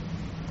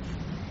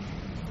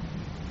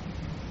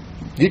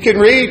 You can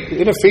read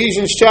in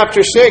Ephesians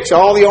chapter 6,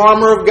 all the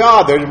armor of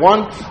God. There's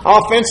one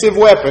offensive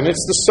weapon.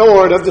 It's the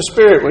sword of the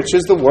Spirit, which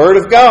is the Word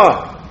of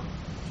God.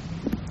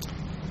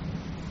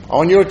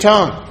 On your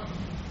tongue.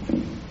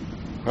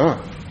 Go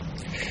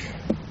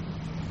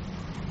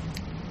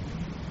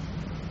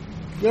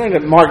into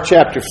Mark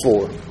chapter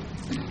 4.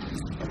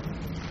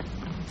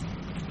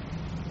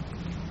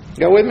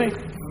 Go with me?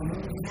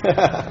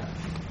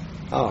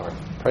 All right.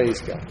 Praise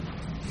God.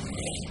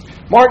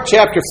 Mark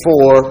chapter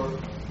 4.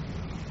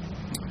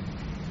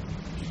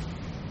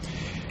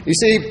 You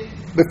see,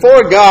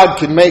 before God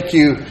can make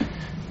you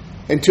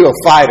into a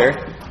fighter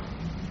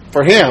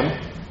for Him,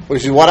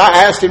 which is what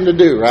I asked Him to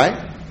do,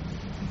 right?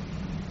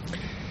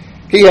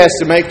 He has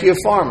to make you a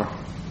farmer.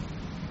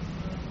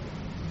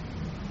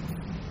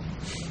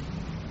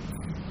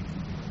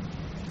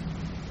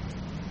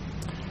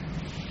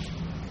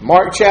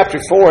 Mark chapter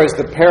 4 is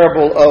the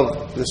parable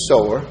of the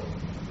sower.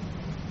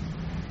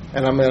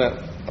 And I'm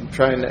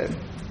trying to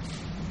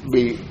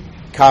be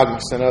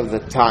cognizant of the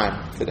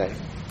time today.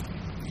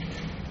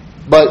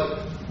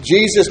 But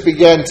Jesus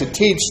began to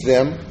teach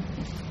them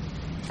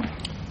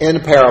in a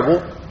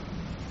parable.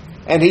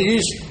 And he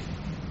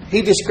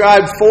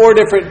described 4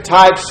 different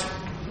types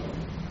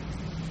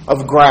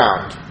of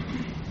ground.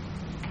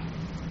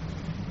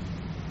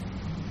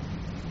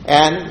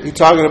 And you're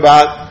talking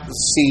about the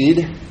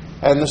seed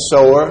and the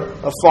sower,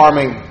 a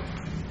farming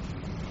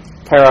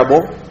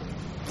parable,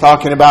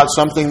 talking about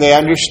something they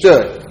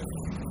understood.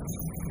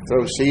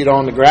 Throw seed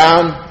on the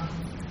ground,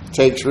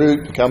 takes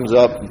root, comes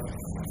up,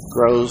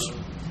 grows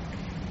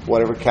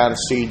whatever kind of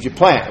seed you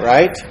plant,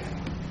 right?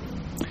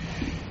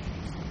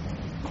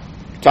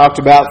 Talked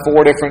about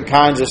 4 different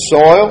kinds of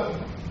soil,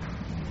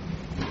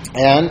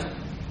 and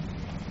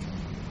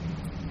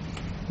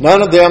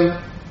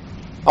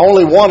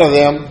only one of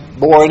them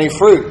bore any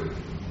fruit.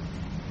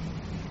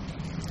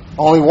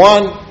 Only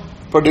one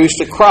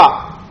produced a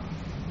crop.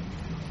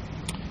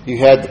 You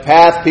had the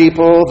path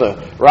people,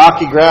 the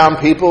rocky ground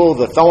people,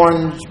 the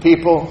thorns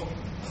people,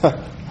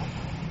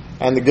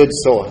 and the good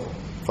soil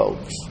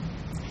folks.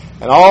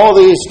 And all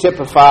these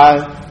typify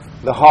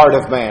the heart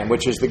of man,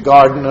 which is the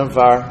garden of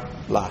our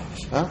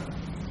lives. Huh?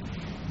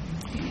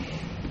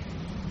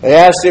 They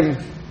asked him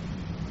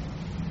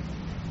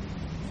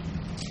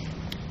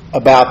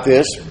about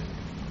this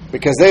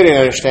because they didn't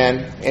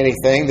understand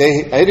anything.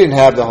 They didn't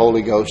have the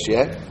Holy Ghost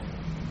yet.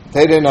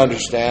 They didn't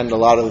understand a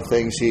lot of the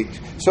things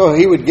so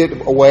he would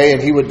get away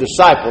and he would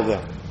disciple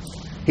them.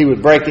 He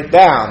would break it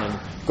down and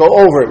go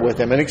over it with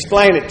them and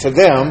explain it to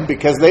them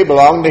because they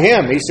belong to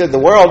him. He said the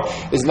world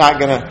is not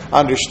going to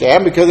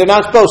understand because they're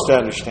not supposed to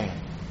understand.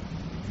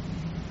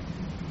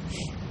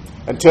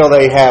 Until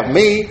they have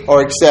me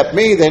or accept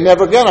me, they're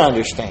never going to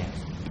understand.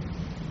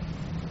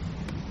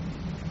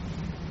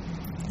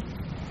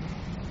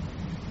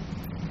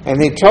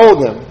 And he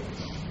told them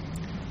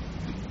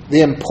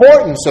the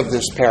importance of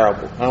this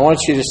parable. I want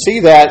you to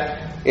see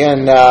that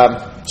in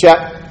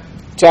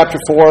chapter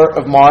 4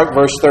 of Mark,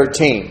 verse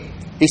 13.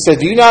 He said,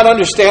 do you not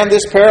understand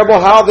this parable?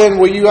 How then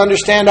will you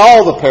understand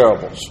all the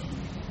parables?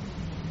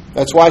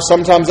 That's why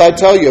sometimes I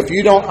tell you, if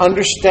you don't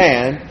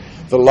understand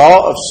the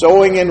law of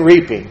sowing and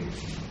reaping,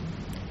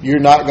 you're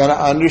not going to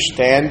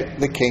understand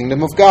the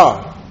kingdom of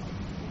God.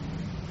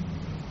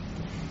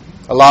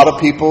 A lot of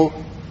people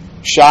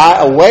shy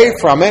away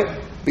from it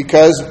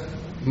because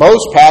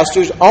most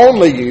pastors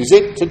only use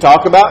it to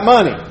talk about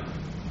money.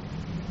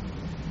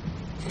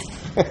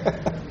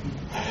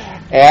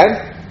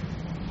 And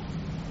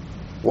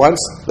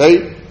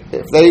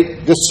if they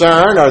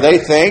discern or they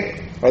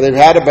think or they've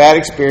had a bad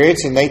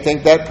experience and they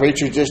think that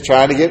preacher's just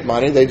trying to get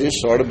money, they just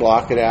sort of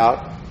block it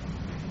out.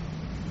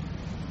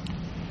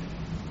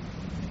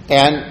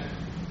 And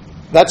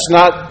that's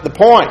not the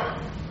point.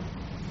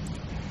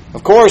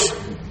 Of course,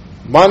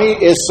 money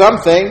is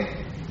something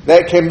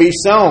that can be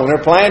sown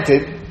or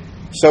planted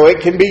so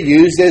it can be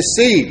used as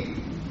seed.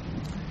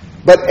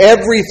 But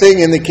everything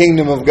in the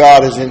kingdom of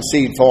God is in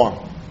seed form.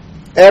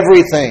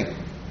 Everything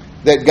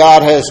that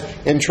God has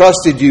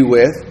entrusted you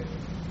with,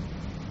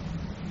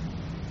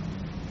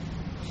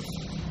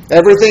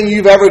 everything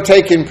you've ever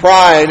taken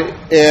pride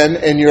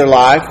in your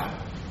life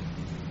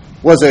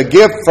was a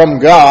gift from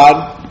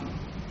God,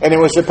 and it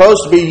was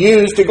supposed to be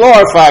used to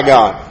glorify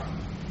God.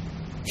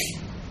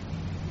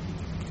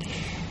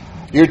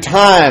 Your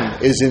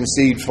time is in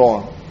seed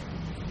form.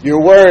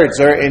 Your words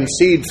are in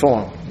seed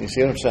form. You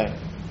see what I'm saying?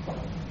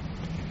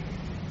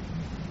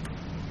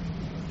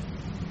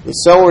 The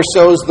sower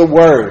sows the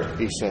word,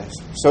 he says.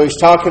 So he's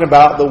talking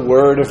about the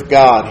word of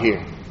God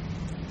here.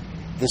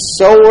 The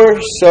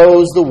sower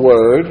sows the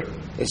word,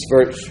 it's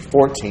verse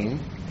 14.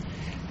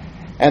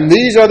 And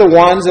these are the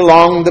ones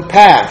along the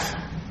path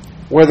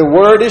where the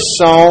word is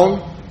sown.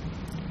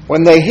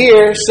 When they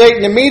hear,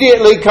 Satan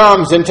immediately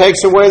comes and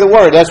takes away the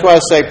word. That's why I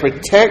say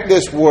protect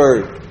this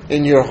word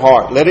in your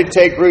heart. Let it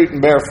take root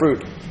and bear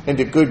fruit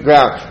into good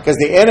ground. Because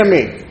the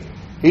enemy,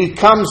 he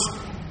comes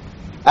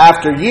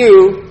after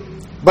you,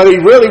 but he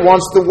really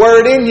wants the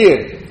word in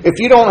you. If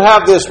you don't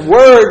have this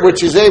word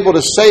which is able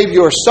to save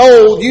your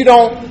soul,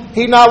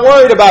 he's not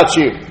worried about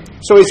you.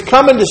 So he's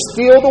coming to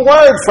steal the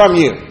word from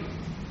you.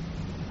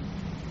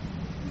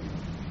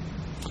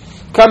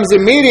 Comes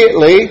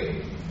immediately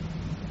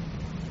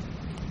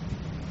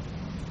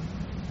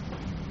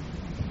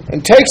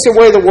and takes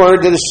away the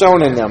word that is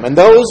sown in them. And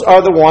those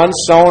are the ones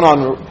sown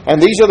on,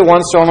 and these are the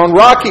ones sown on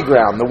rocky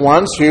ground. The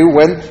ones who,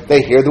 when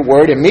they hear the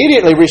word,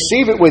 immediately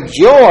receive it with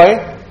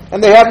joy,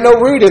 and they have no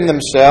root in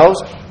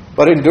themselves,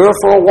 but endure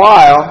for a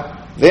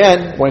while.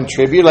 Then, when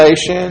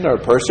tribulation or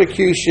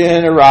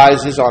persecution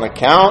arises on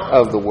account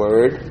of the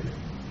word,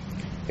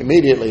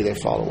 immediately they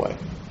fall away.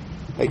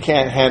 They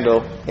can't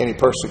handle any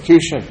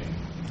persecution.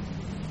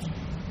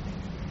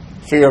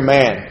 Fear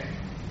man.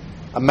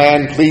 A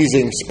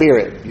man-pleasing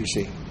spirit, you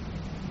see.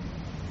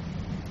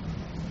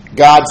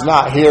 God's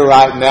not here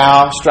right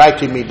now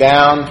striking me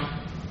down,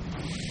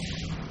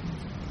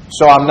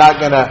 so I'm not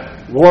going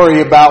to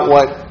worry about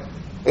what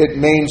it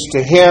means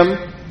to him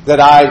that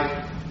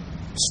I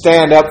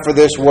stand up for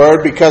this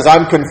word, because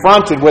I'm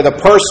confronted with a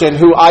person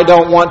who I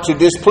don't want to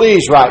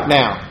displease right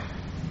now.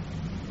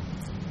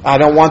 I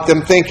don't want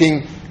them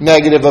thinking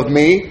negative of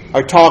me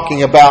or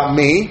talking about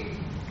me,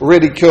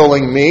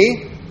 ridiculing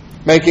me,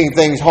 making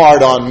things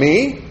hard on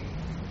me.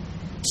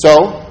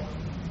 So,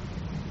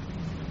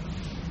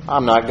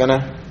 I'm not going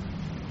to,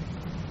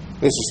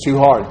 this is too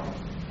hard.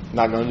 I'm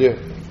not going to do it.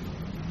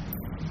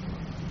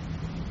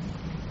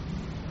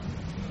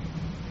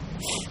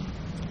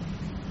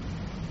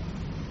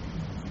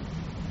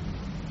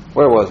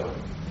 Where was it?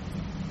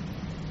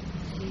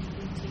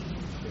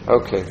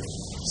 Okay,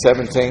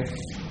 17.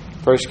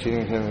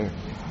 Persecuting him.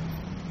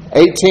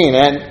 18.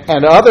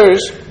 And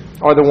others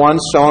are the ones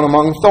sown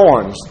among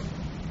thorns.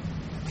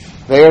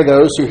 They are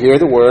those who hear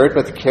the word,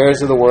 but the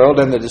cares of the world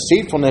and the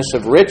deceitfulness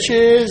of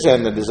riches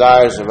and the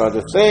desires of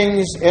other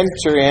things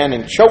enter in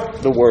and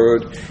choke the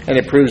word, and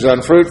it proves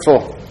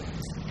unfruitful.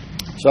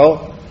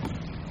 So,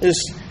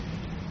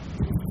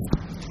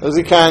 Those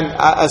are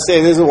I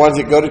say these are the ones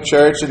that go to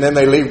church and then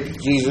they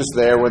leave Jesus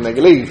there when they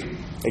leave.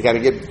 They got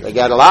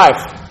a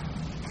life.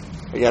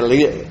 They got to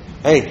leave.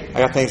 Hey,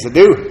 I got things to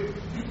do.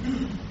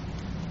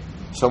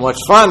 So much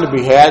fun to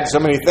be had. So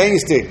many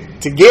things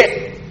to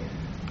get.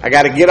 I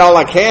got to get all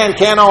I can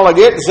all I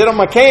get, and sit on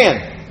my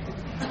can.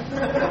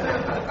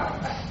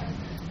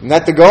 Isn't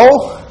that the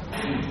goal?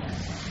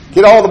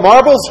 Get all the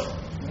marbles?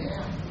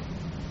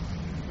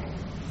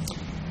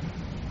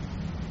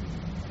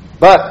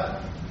 But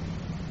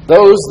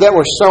those that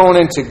were sown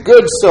into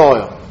good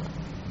soil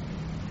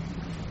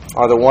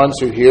are the ones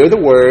who hear the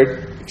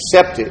word,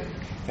 accept it,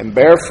 and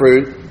bear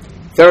fruit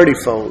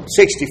 30-fold,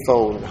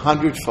 60-fold, and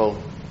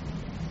 100-fold.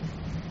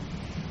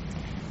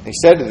 He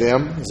said to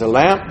them, is a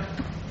lamp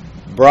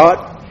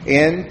brought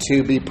in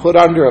to be put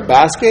under a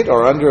basket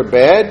or under a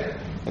bed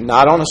and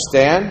not on a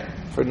stand?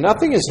 For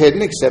nothing is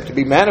hidden except to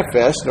be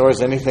manifest, nor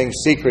is anything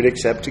secret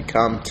except to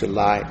come to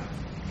light.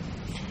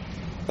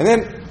 And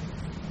then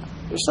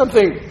there's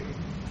something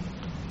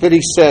that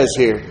he says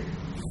here.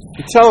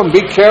 You tell them,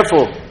 be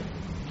careful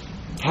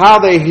how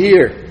they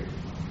hear.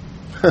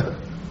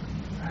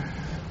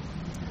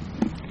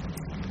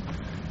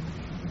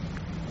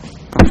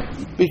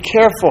 Be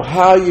careful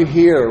how you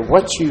hear,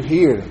 what you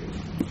hear.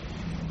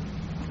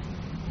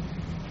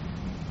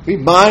 Be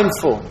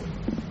mindful.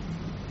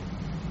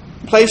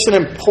 Place an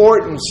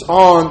importance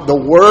on the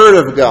Word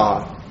of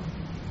God.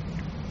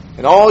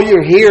 And all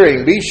you're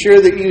hearing, be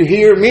sure that you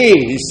hear me,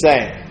 he's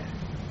saying.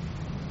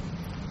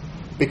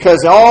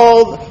 Because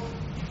all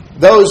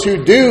those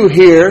who do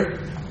hear,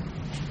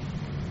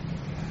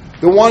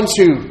 the ones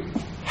who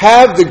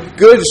have the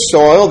good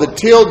soil, the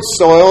tilled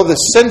soil, the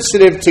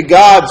sensitive to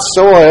God's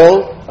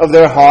soil of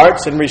their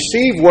hearts, and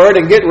receive word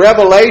and get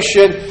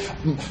revelation,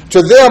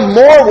 to them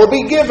more will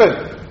be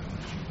given.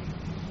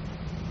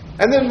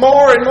 And then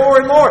more and more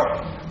and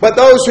more. But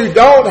those who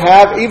don't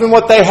have, even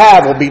what they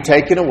have will be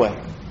taken away.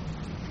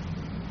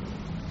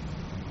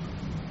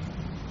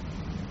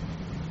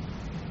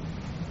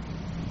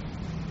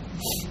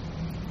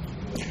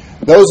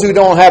 Those who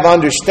don't have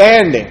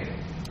understanding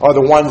are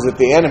the ones that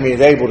the enemy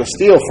is able to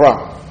steal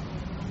from.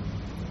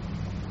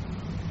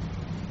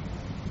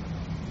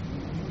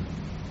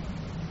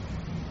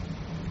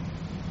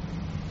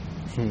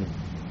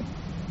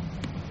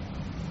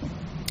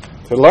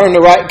 To learn the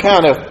right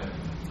kind of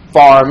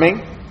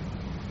farming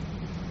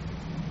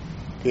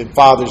in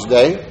Father's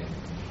Day,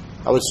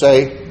 I would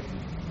say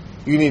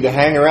you need to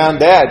hang around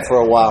Dad for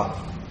a while.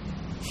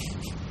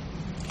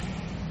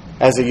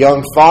 As a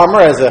young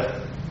farmer, as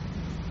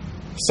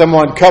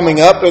someone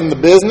coming up in the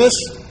business,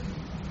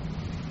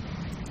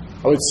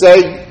 I would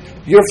say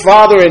your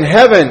Father in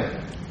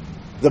heaven,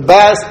 the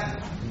best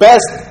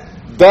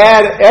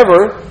dad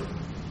ever,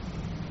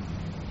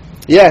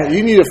 yeah,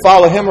 you need to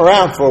follow him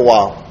around for a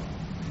while.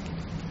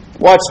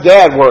 Watch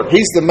Dad work.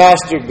 He's the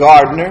master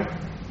gardener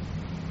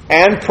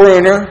and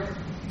pruner.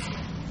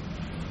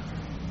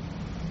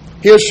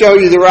 He'll show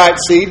you the right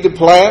seed to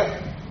plant.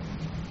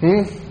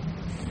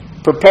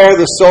 Prepare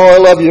the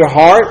soil of your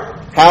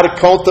heart, how to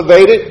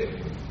cultivate it.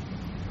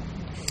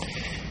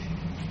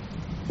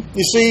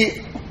 You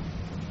see,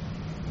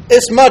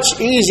 it's much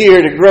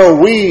easier to grow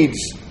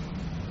weeds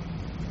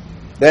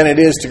than it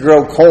is to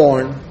grow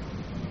corn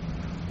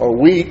or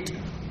wheat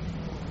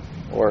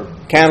or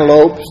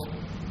cantaloupes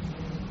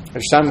or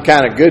some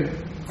kind of good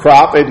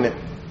crop, isn't it?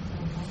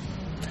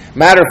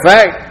 Matter of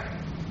fact,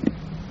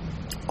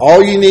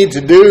 all you need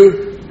to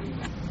do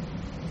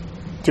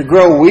to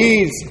grow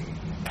weeds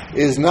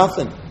is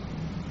nothing.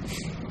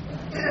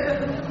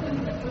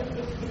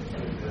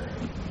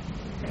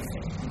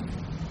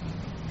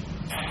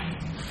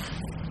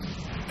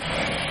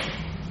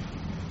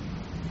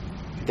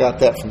 Got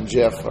that from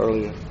Jeff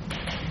earlier.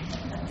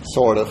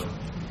 Sort of.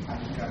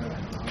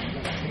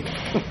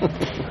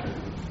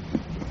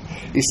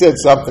 He said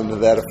something to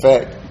that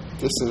effect.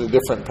 This is a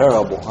different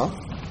parable, huh?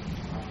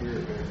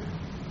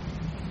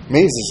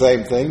 Means the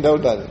same thing, though,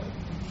 doesn't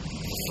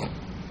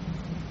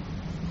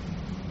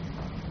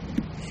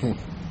it?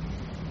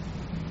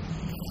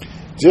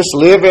 Just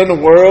live in the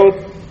world,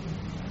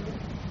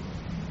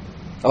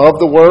 of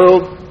the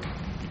world.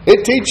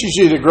 It teaches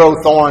you to grow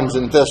thorns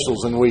and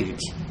thistles and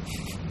weeds.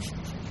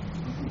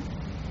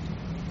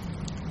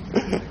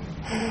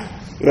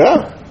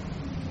 Yeah.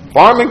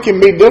 Farming can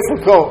be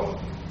difficult.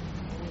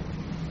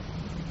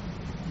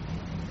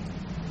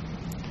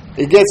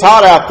 It gets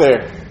hot out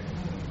there.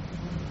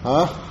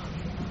 Huh?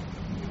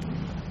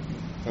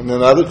 And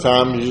then other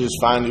times you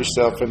just find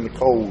yourself in the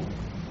cold.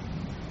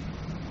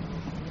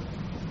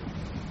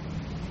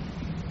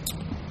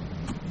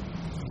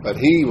 But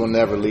He will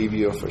never leave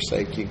you or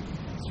forsake you.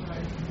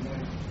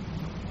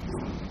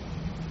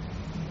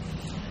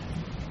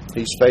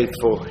 He's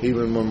faithful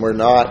even when we're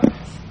not.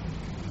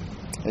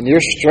 And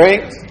your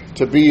strength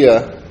to be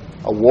a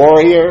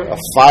warrior, a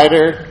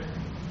fighter,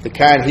 the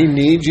kind He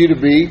needs you to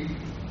be,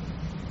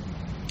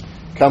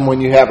 come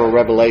when you have a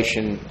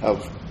revelation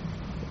of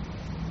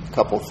a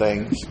couple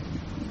things,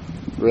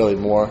 really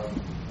more.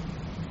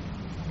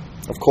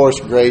 Of course,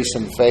 grace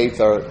and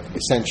faith are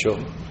essential.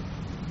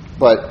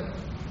 But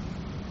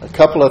a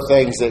couple of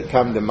things that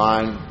come to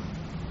mind: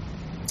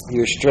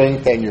 your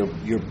strength and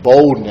your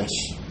boldness,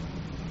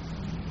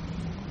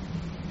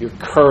 your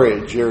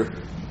courage, your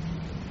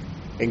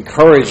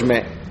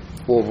encouragement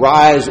will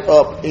rise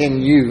up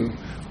in you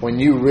when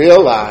you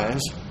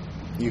realize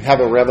you have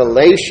a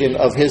revelation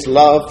of His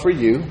love for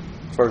you,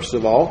 first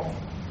of all.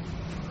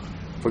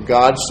 For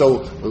God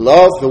so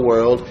loved the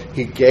world,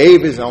 He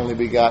gave His only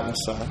begotten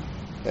Son,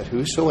 that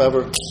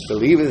whosoever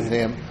believeth in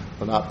Him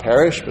will not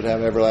perish but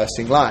have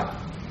everlasting life.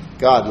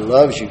 God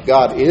loves you.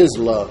 God is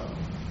love.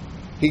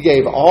 He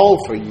gave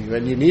all for you,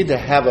 and you need to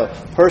have a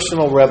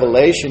personal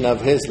revelation of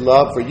His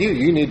love for you.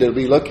 You need to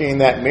be looking in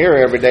that mirror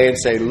every day and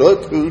say,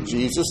 look who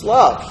Jesus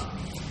loves.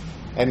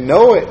 And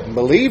know it and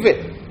believe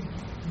it.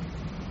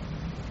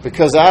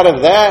 Because out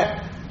of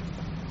that,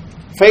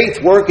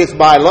 faith worketh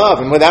by love.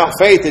 And without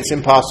faith, it's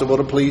impossible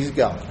to please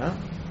God. Huh?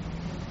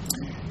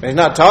 And He's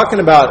not talking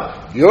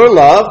about your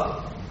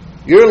love.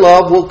 Your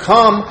love will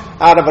come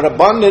out of an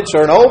abundance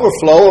or an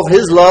overflow of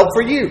His love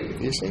for you.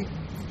 You see?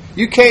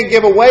 You can't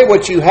give away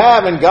what you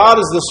have, and God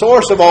is the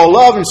source of all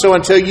love. And so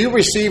until you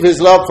receive His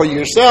love for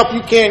yourself,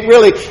 you can't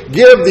really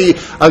give the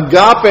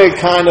agape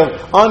kind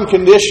of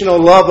unconditional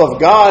love of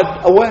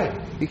God away.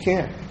 You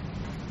can't.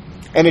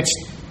 And it's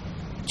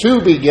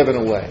to be given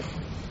away.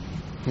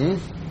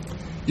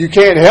 You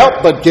can't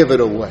help but give it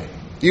away.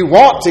 You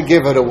want to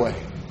give it away.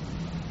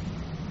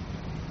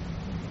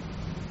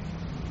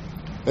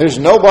 There's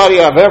nobody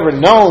I've ever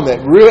known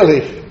that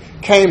really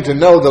came to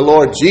know the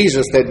Lord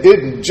Jesus that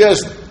didn't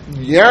just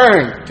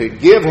yearn to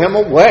give Him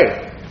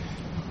away.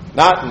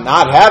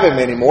 Not have Him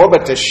anymore,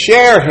 but to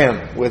share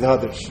Him with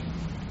others.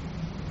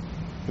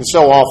 And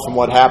so often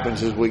what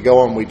happens is we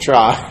go and we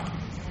try.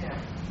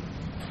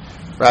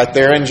 Right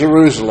there in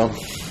Jerusalem,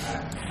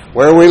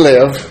 where we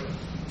live.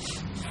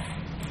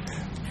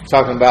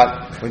 Talking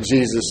about when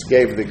Jesus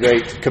gave the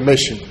Great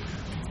Commission.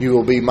 You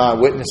will be my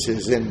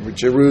witnesses in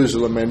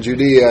Jerusalem and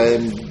Judea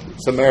and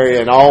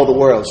Samaria and all the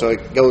world. So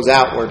it goes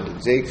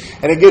outward, see?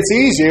 And it gets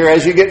easier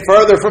as you get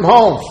further from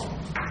home.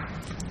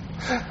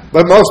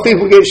 But most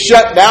people get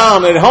shut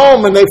down at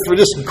home and they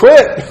just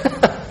quit.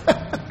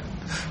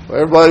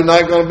 Well, everybody's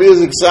not going to be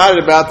as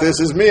excited about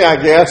this as me, I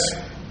guess.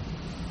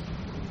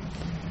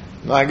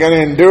 I'm not going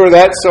to endure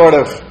that sort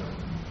of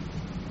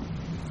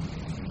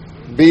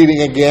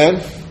beating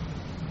again.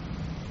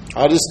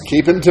 I'll just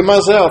keep it to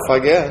myself, I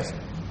guess.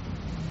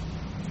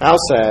 How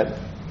sad.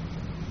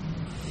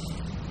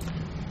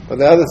 But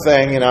the other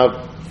thing,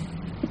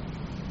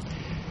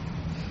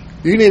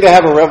 you need to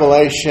have a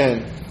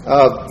revelation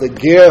of the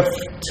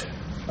gift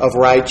of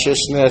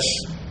righteousness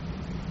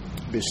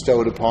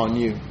bestowed upon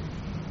you.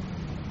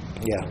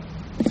 Yeah.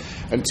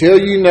 Until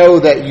you know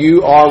that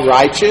you are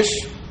righteous,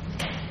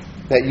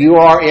 that you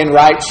are in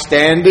right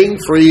standing,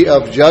 free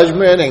of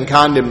judgment and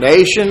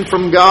condemnation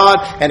from God,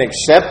 and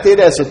accepted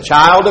as a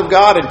child of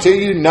God, until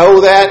you know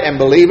that and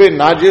believe it,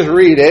 not just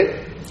read it,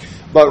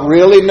 but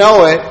really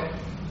know it,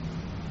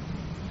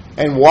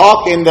 and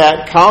walk in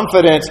that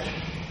confidence,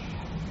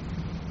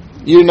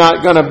 you're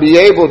not going to be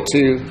able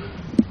to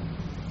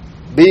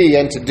be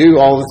and to do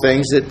all the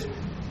things that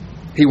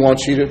He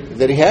wants you to,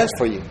 that He has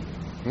for you.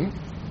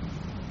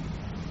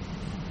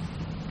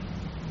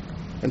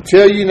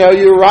 Until you know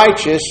you're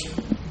righteous,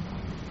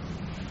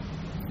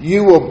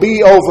 you will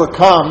be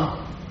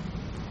overcome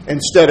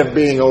instead of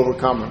being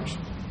overcomers.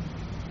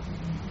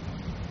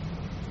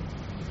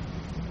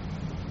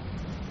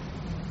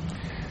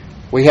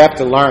 We have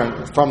to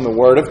learn from the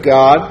Word of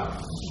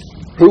God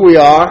who we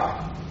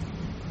are,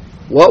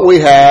 what we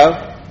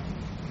have,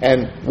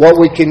 and what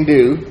we can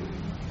do.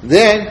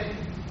 Then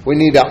we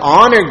need to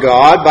honor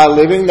God by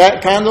living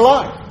that kind of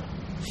life.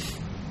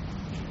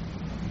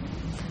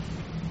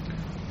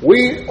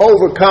 We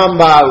overcome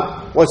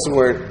by, what's the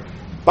word?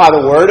 By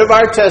the word of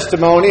our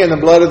testimony and the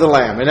blood of the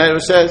Lamb. And that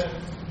it says?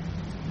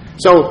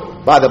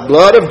 So, by the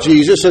blood of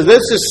Jesus. So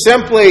this is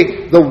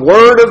simply the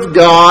Word of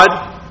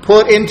God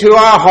put into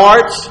our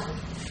hearts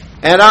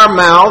and our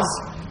mouths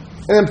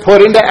and then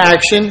put into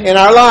action in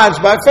our lives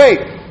by faith.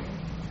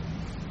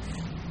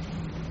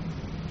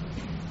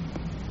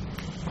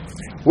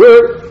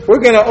 We're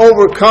going to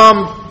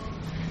overcome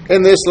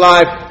in this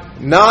life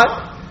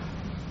not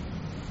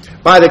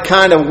by the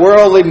kind of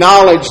worldly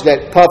knowledge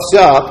that puffs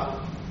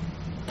up,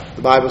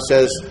 the Bible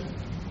says,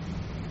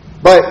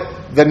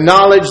 but the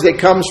knowledge that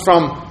comes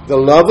from the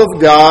love of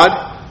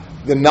God,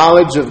 the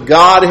knowledge of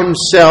God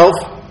Himself,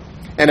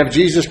 and of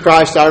Jesus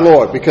Christ our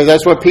Lord. Because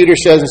that's what Peter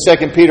says in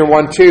 2 Peter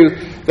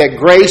 1:2, that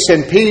grace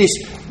and peace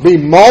be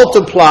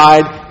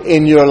multiplied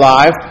in your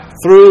life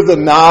through the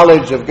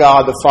knowledge of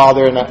God the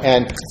Father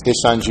and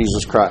His Son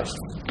Jesus Christ.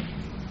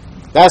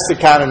 That's the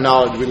kind of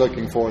knowledge we're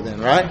looking for then,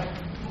 right?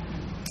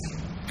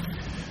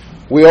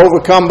 We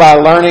overcome by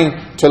learning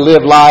to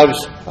live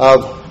lives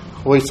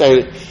of, we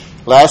say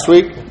last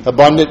week,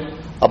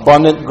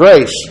 abundant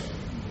grace.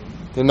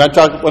 Didn't I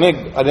talk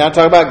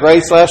about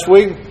grace last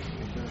week?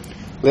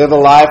 Live a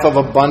life of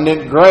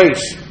abundant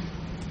grace.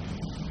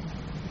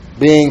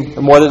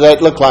 And what did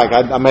that look like?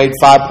 I made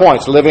 5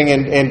 points. Living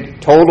in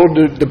total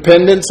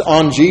dependence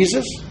on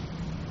Jesus.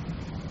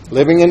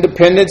 Living in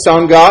dependence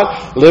on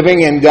God.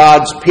 Living in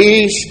God's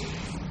peace.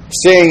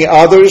 Seeing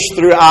others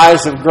through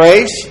eyes of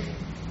grace.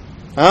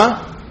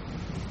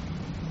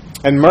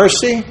 And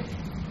mercy.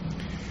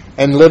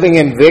 And living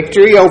in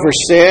victory over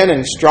sin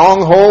and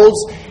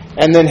strongholds.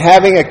 And then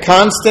having a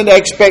constant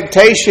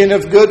expectation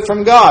of good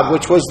from God,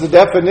 which was the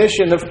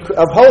definition of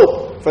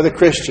hope for the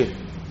Christian.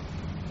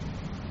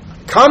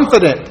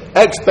 Confident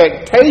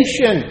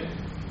expectation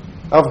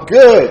of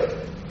good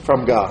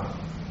from God.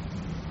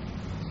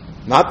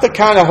 Not the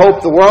kind of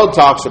hope the world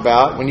talks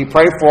about. When you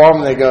pray for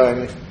them, they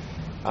go,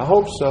 I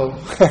hope so.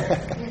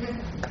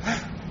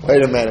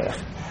 Wait a minute.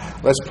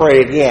 Let's pray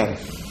again.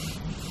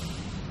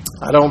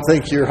 I don't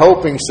think you're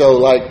hoping so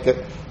like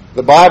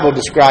the Bible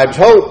describes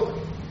hope.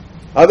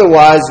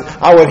 Otherwise,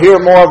 I would hear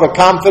more of a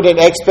confident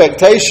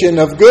expectation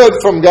of good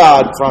from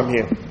God from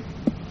you.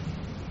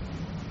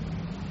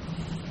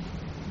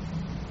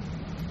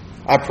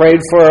 I prayed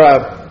for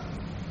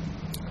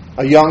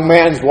a young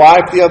man's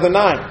wife the other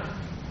night.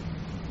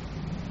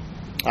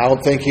 I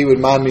don't think he would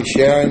mind me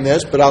sharing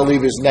this, but I'll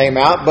leave his name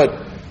out.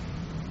 But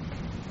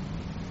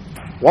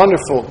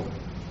wonderful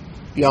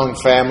young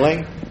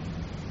family.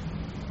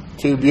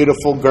 2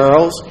 beautiful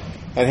girls.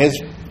 And his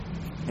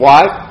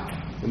wife,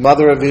 the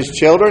mother of his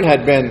children,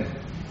 had been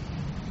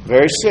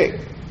very sick.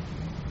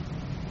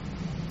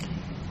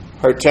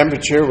 Her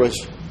temperature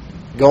was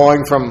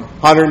going from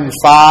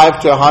 105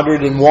 to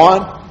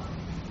 101.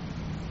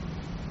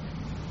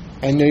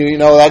 And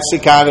that's the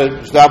kind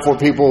of stuff where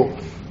people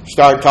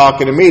start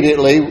talking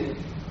immediately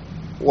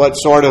what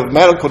sort of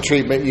medical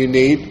treatment you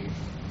need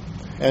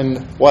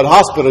and what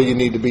hospital you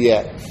need to be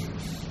at.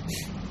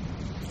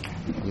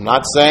 I'm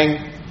not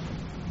saying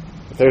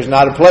there's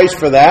not a place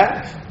for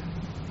that.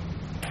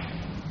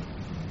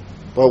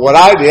 But what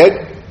I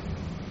did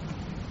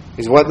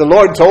is what the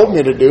Lord told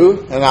me to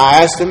do. And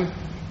I asked him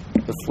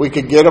if we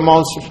could get him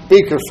on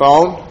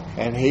speakerphone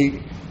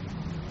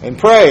and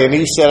pray. And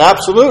he said,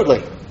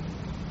 absolutely.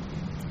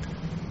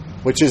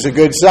 Which is a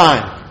good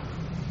sign.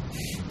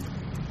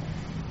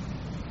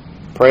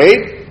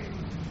 Prayed.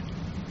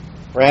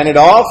 Ran it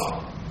off.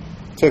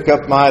 Took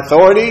up my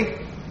authority.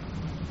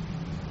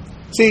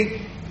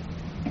 See,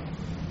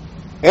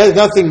 it has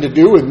nothing to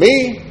do with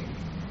me.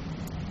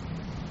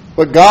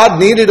 But God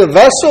needed a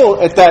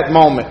vessel at that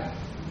moment.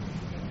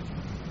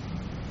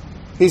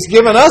 He's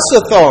given us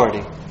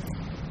authority.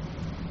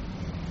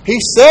 He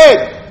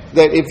said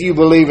that if you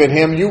believe in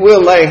Him, you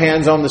will lay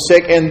hands on the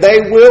sick and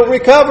they will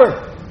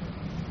recover.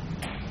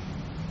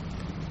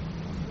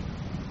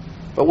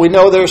 But we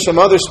know there's some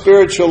other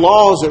spiritual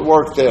laws at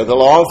work there. The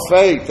law of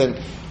faith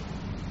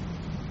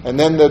and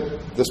then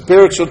the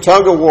spiritual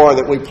tug-of-war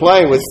that we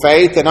play with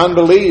faith and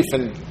unbelief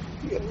and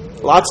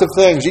lots of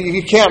things.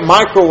 You can't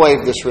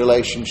microwave this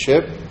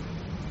relationship.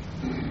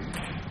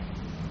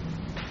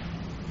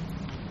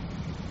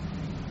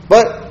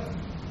 But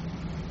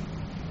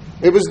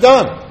it was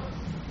done.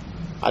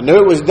 I knew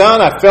it was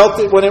done. I felt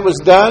it when it was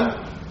done.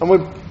 And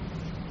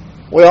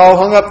we all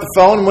hung up the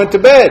phone and went to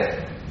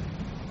bed.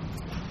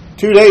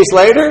 2 days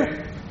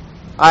later,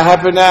 I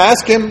happened to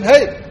ask him,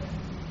 hey,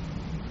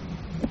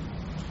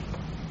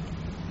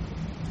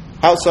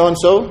 how's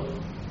so-and-so?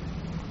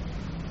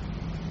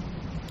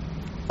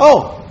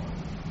 Oh,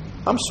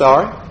 I'm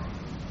sorry.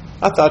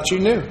 I thought you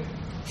knew.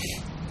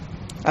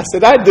 I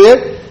said, I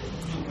did.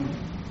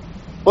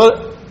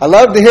 Well, I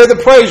love to hear the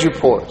praise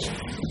reports.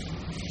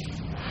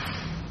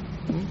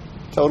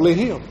 Totally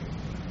healed.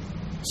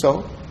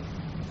 So,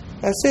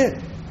 that's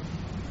it.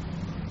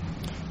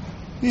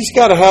 You just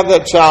got to have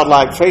that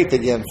childlike faith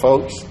again,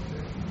 folks.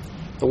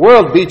 The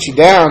world beats you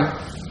down.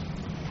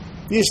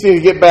 You just need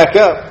to get back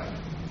up.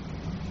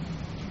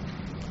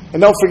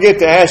 And don't forget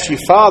to ask your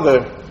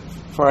Father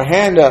for a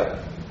hand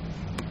up.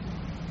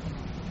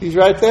 He's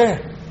right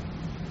there.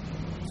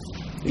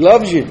 He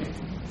loves you.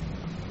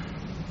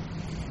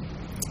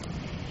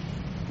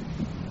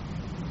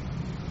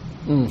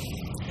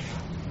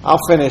 I'll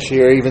finish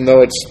here, even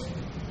though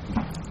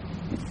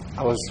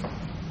I was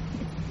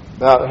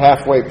about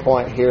halfway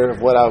point here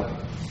of what I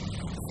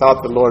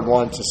thought the Lord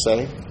wanted to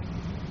say.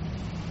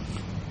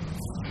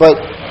 But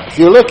if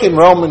you look in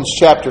Romans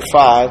chapter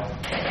 5,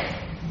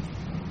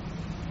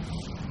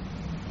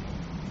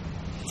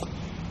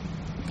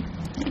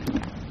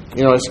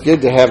 it's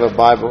good to have a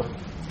Bible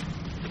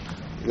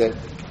that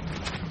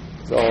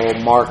is all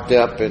marked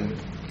up and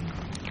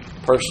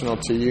personal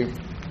to you.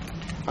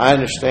 I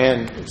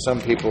understand that some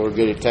people are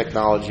good at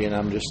technology and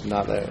I'm just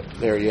not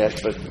there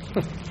yet, but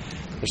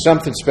there's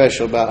something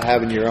special about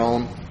having your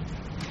own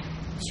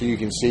so you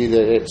can see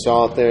that it's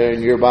all out there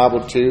in your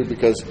Bible too,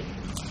 because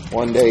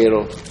one day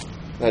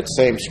that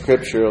same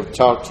scripture will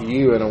talk to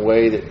you in a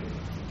way that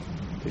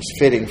is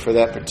fitting for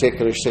that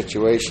particular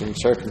situation and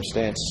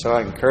circumstance. So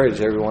I encourage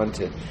everyone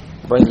to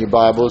bring your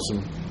Bibles.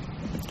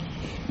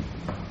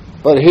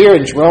 But here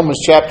in Romans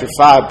chapter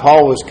 5,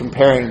 Paul was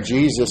comparing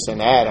Jesus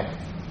and Adam.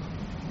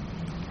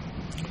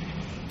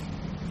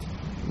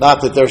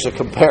 Not that there's a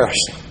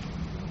comparison.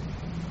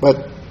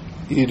 But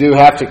you do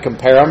have to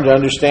compare them to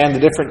understand the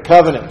different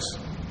covenants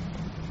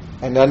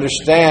and to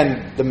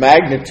understand the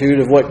magnitude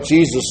of what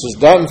Jesus has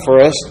done for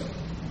us.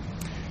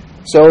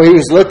 So he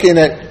was looking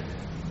at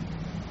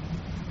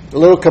a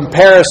little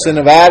comparison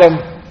of Adam.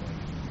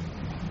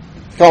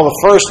 It's called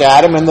the first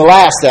Adam and the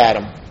last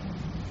Adam.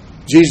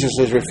 Jesus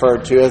is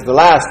referred to as the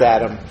last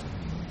Adam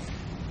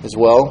as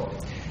well.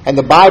 And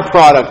the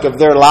byproduct of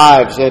their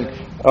lives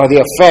or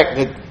the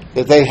effect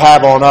that they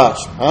have on us.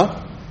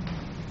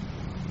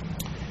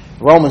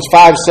 Romans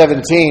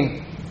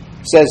 5:17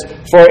 says,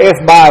 "For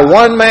if by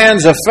one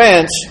man's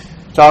offense,"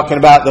 talking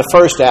about the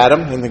first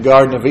Adam in the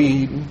Garden of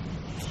Eden,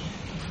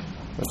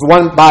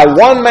 by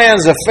one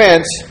man's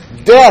offense,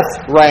 death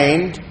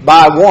reigned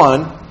by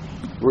one.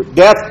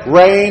 Death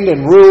reigned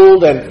and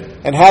ruled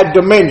and had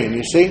dominion,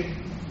 you see.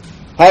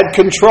 Had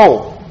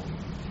control.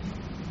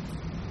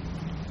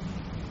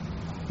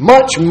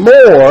 Much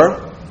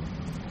more,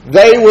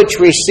 they which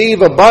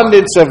receive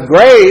abundance of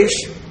grace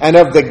and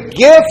of the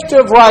gift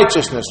of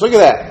righteousness, look at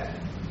that,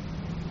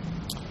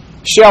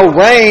 shall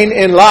reign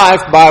in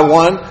life by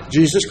one,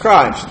 Jesus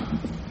Christ.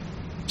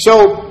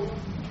 So,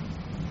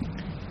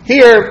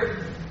 here,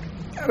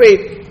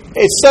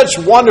 it's such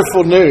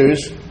wonderful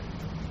news,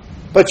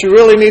 but you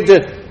really need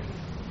to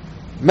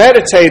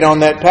meditate on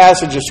that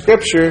passage of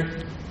Scripture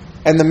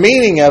and the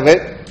meaning of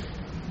it.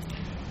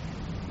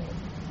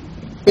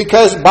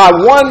 Because by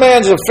one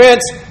man's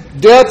offense,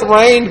 death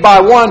reigned by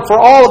one for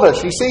all of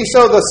us. You see,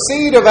 so the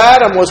seed of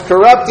Adam was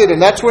corrupted,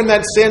 and that's when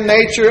that sin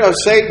nature of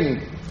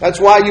Satan. That's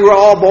why you were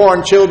all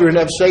born children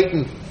of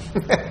Satan.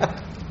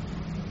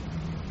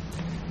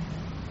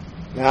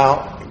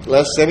 Now,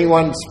 lest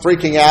anyone's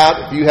freaking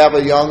out, if you have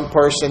a young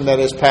person that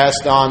has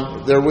passed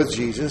on, they're with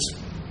Jesus.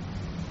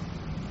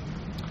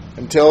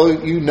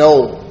 Until you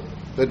know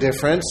the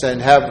difference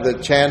and have the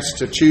chance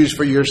to choose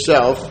for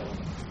yourself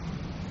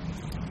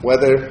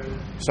whether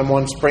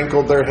someone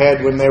sprinkled their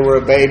head when they were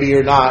a baby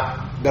or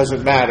not,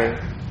 doesn't matter.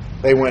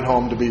 They went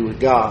home to be with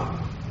God.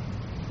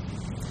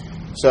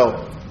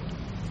 So,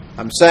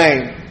 I'm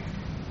saying,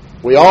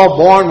 we all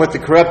born with the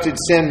corrupted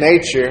sin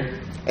nature,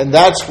 and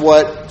that's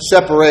what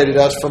separated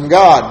us from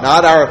God.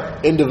 Not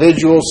our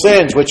individual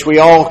sins, which we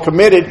all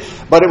committed,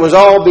 but it was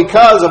all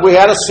because we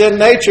had a sin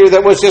nature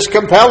that was just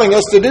compelling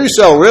us to do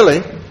so,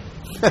 really.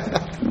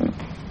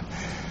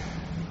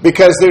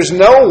 Because there's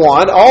no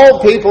one, all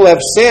people have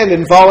sinned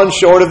and fallen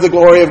short of the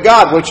glory of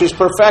God, which is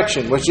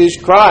perfection, which is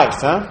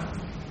Christ.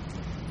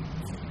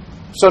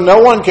 So no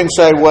one can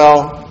say,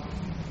 well,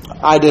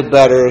 I did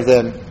better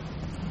than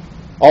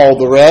all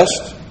the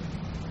rest.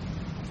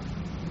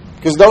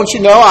 Because don't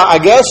you know, I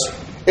guess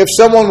if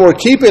someone were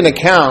keeping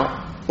account,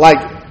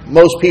 like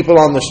most people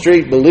on the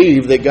street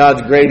believe that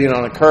God's grading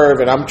on a curve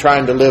and I'm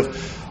trying to live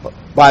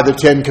by the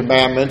 10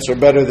 Commandments or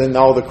better than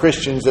all the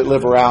Christians that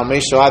live around me,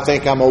 so I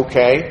think I'm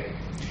okay.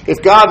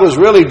 If God was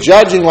really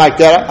judging like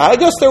that, I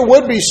guess there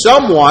would be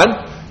someone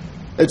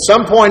at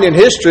some point in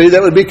history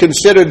that would be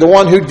considered the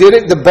one who did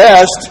it the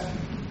best,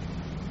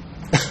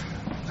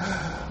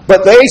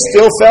 but they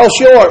still fell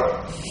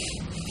short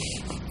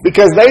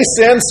because they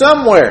sinned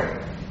somewhere.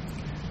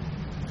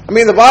 I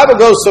mean, the Bible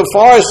goes so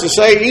far as to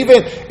say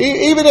even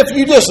if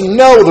you just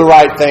know the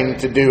right thing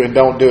to do and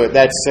don't do it,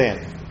 that's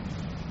sin.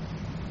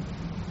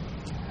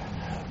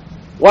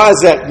 Why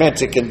is that meant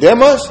to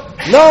condemn us?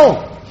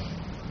 No.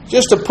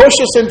 Just to push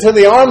us into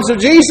the arms of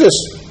Jesus.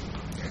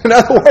 In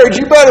other words,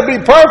 you better be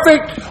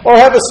perfect or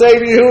have a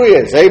Savior who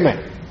is.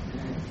 Amen.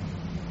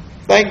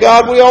 Thank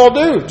God we all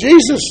do.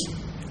 Jesus.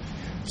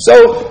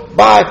 So,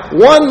 by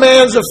one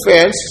man's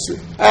offense,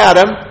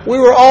 Adam, we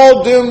were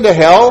all doomed to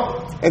hell.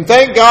 And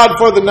thank God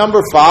for the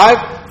number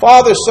 5.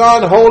 Father,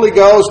 Son, Holy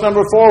Ghost.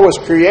 Number 4 was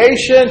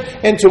creation,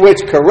 into which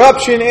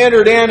corruption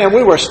entered in, and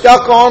we were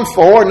stuck on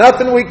 4.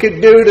 Nothing we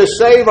could do to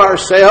save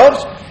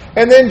ourselves.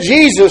 And then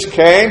Jesus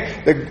came.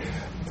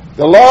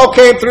 The law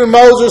came through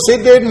Moses.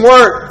 It didn't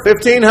work.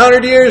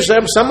 1,500 years.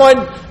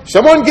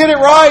 Someone get it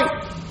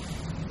right.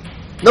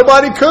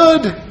 Nobody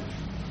could.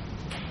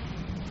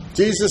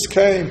 Jesus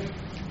came.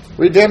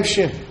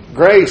 Redemption.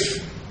 Grace.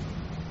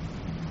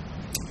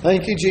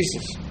 Thank you,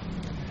 Jesus.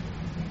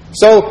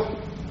 So,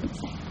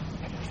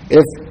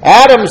 if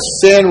Adam's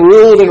sin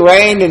ruled and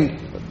reigned and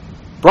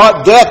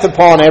brought death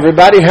upon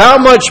everybody, how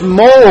much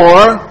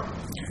more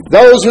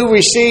those who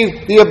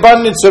received the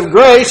abundance of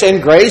grace,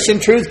 and grace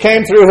and truth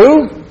came through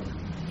who?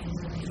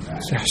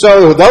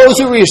 So those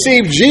who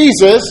received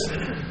Jesus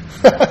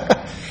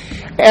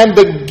and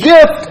the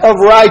gift of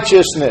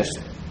righteousness.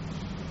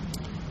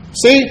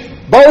 See,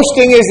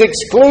 boasting is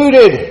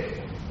excluded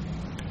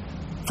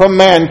from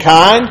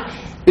mankind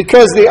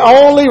because the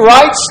only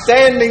right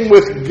standing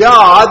with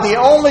God, the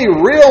only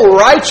real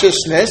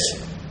righteousness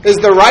is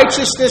the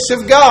righteousness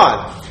of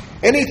God.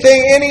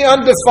 Any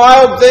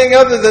undefiled thing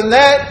other than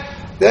that,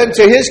 then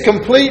to His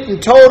complete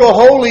and total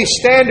holy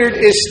standard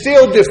is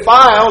still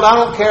defiled. I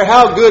don't care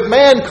how good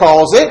man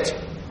calls it.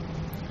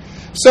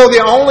 So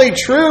the only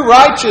true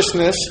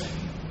righteousness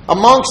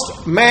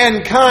amongst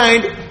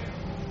mankind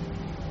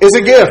is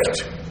a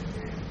gift.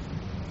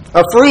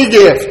 A free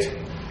gift.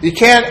 You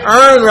can't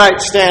earn right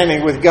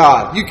standing with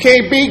God. You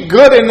can't be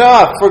good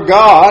enough for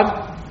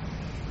God.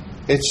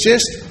 It's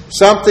just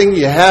something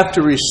you have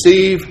to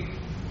receive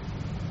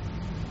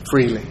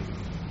freely.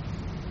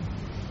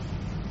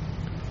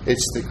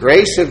 It's the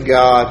grace of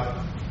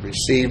God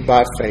received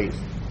by faith.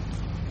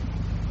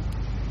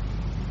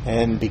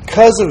 And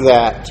because of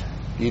that,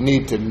 you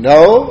need to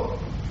know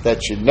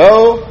that you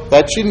know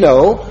that you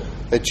know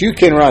that you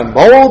can run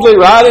boldly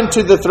right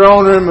into the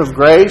throne room of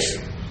grace,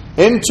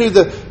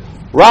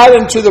 right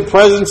into the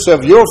presence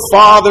of your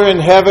Father in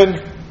heaven,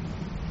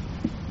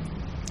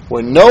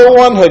 where no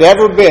one had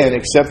ever been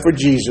except for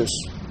Jesus.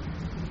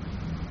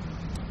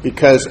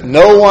 Because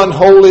no one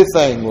holy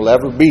thing will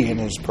ever be in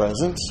His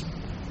presence.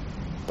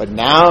 But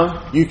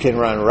now you can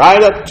run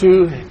right up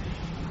to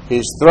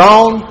His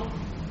throne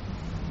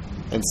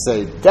and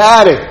say,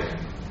 Daddy,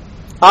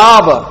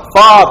 Abba,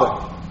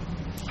 Father.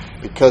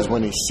 Because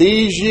when He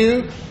sees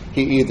you,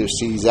 He either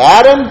sees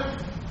Adam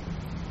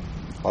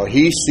or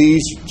He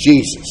sees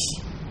Jesus.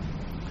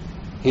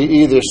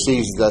 He either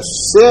sees the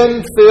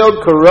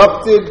sin-filled,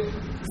 corrupted,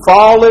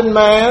 fallen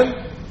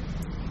man,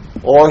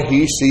 or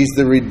He sees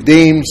the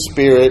redeemed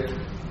spirit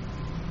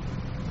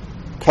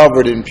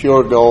covered in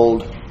pure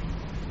gold.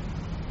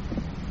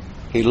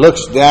 He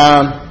looks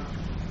down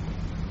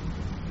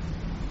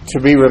to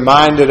be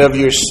reminded of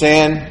your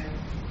sin,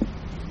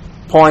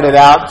 pointed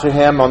out to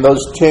Him on those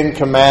 10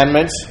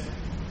 commandments.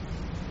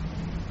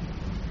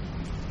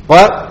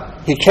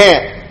 But He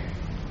can't,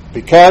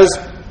 because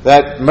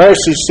that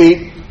mercy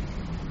seat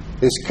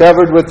is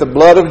covered with the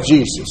blood of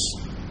Jesus,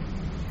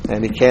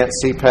 and He can't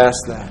see past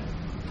that.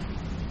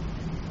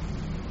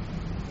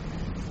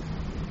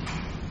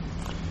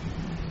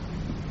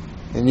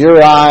 In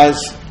your eyes,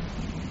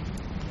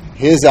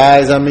 His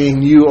eyes,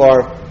 you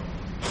are,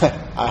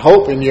 I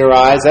hope in your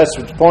eyes, that's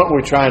the point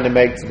we're trying to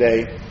make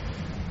today.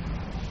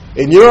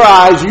 In your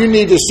eyes, you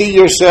need to see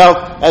yourself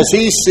as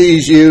He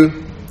sees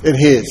you in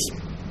His.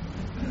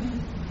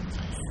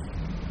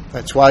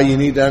 That's why you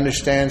need to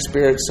understand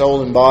spirit,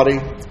 soul, and body,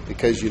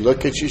 because you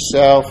look at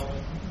yourself,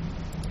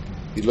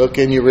 you look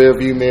in your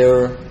rearview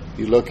mirror,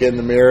 you look in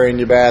the mirror in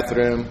your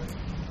bathroom,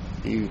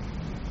 you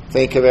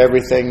think of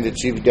everything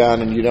that you've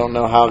done, and you don't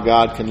know how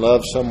God can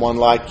love someone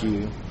like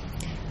you.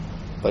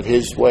 But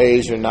His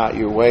ways are not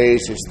your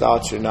ways. His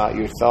thoughts are not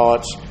your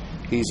thoughts.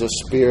 He's a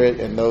spirit,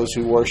 and those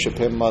who worship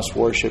Him must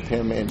worship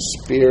Him in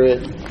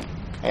spirit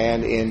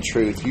and in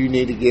truth. You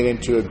need to get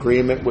into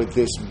agreement with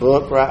this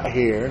book right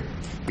here,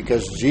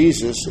 because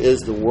Jesus is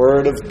the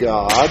Word of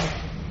God.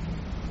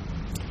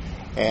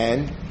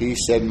 And He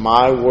said,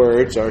 my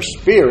words are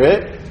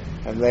spirit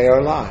and they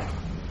are life.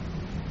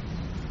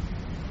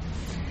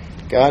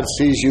 God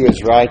sees you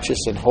as righteous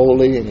and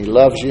holy, and He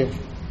loves you.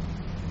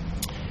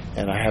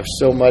 And I have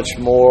so much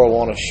more I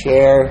want to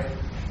share,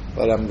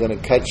 but I'm going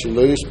to cut you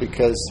loose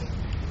because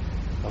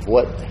of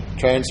what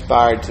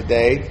transpired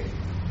today.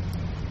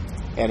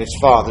 And it's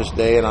Father's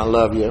Day, and I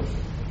love you.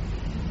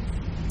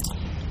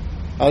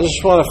 I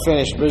just want to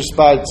finish just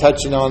by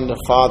touching on the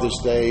Father's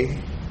Day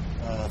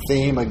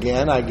theme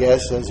again, I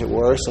guess, as it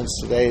were,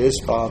 since today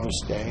is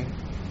Father's Day.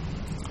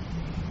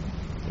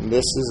 And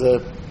this is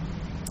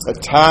a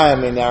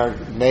time in our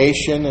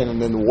nation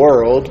and in the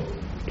world,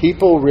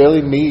 people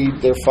really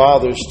need their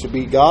fathers to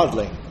be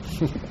godly.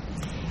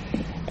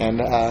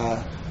 And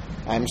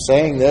I'm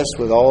saying this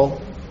with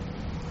all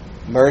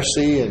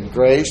mercy and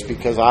grace,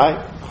 because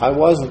I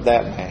wasn't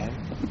that man.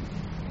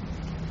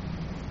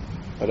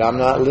 But I'm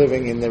not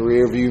living in the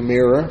rearview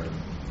mirror,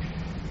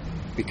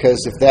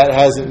 because if that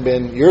hasn't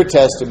been your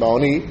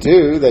testimony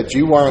too, that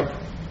you weren't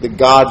the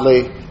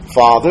godly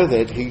father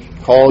that He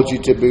called you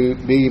to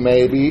be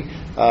maybe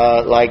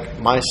like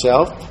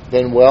myself,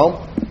 then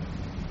well,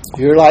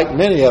 you're like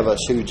many of us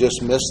who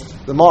just missed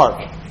the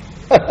mark.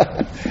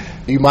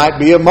 You might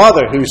be a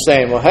mother who's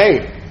saying, well,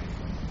 hey,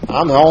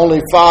 I'm the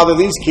only father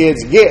these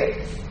kids get.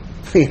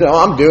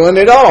 I'm doing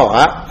it all.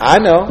 I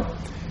know.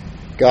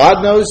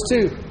 God knows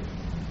too.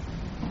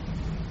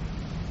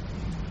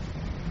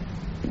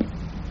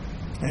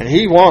 And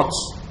He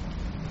wants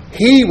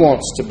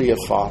to be a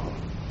father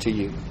to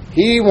you.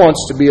 He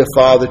wants to be a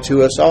father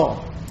to us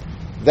all.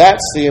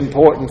 That's the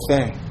important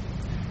thing.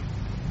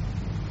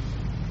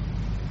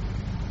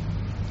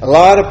 A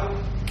lot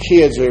of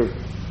kids are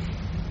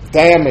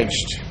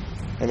damaged,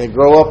 and they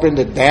grow up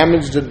into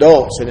damaged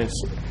adults, and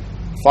it's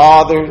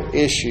father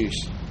issues,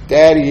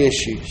 daddy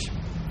issues.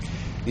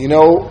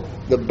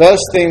 The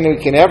best thing we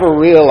can ever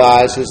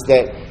realize is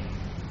that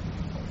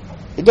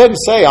it doesn't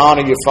say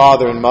honor your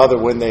father and mother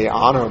when they're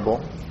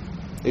honorable.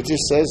 It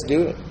just says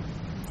do it.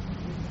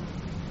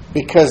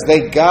 Because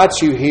they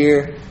got you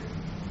here,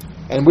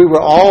 and we were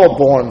all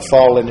born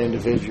fallen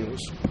individuals.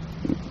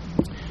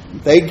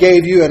 They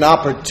gave you an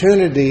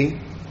opportunity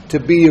to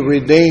be a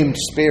redeemed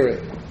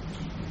spirit.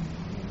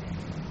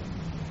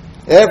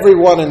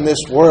 Everyone in this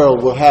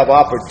world will have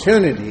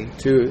opportunity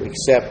to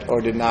accept or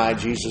deny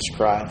Jesus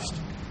Christ.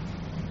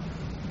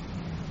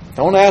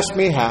 Don't ask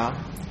me how.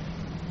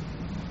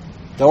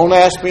 Don't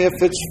ask me if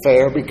it's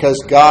fair, because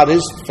God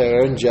is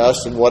fair and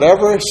just, and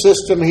whatever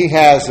system He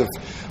has of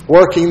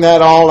working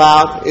that all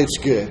out, it's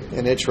good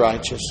and it's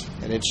righteous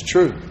and it's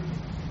true.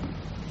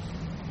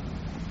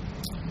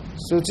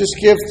 So just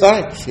give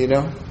thanks,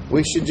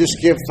 We should just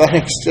give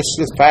thanks just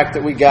the fact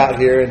that we got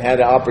here and had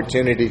an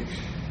opportunity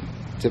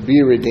to be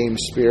a redeemed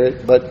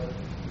spirit. But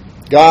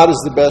God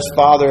is the best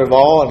Father of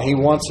all, and He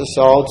wants us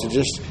all to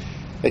just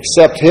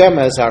accept Him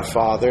as our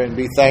Father and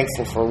be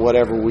thankful for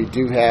whatever we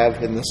do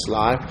have in this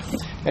life.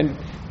 And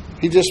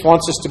He just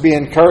wants us to be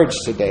encouraged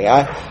today.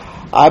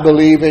 I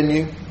believe in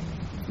you.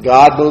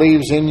 God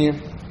believes in you.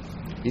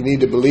 You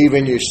need to believe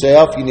in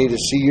yourself. You need to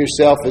see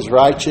yourself as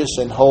righteous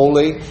and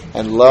holy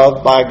and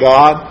loved by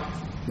God.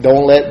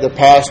 Don't let the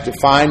past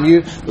define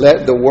you.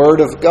 Let the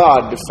Word of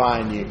God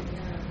define you.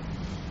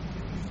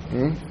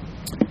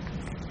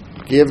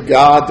 Give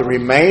God the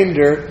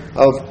remainder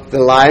of the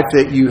life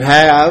that you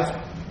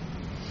have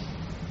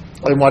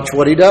and watch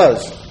what He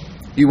does.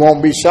 You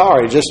won't be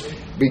sorry. Just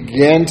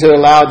begin to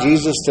allow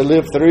Jesus to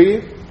live through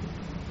you.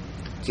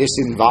 Just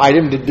invite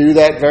Him to do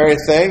that very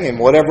thing, and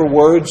whatever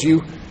words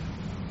you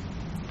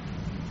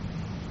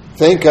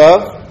think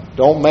of,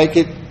 don't make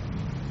it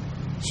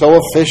so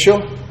official.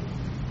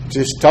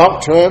 Just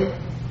talk to Him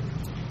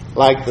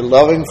like the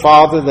loving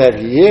Father that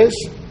He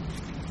is,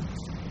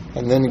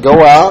 and then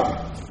go out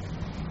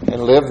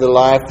and live the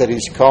life that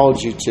He's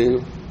called you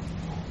to.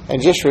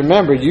 And just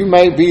remember, you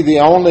may be the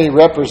only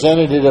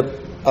representative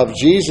of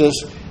Jesus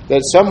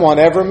that someone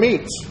ever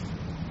meets.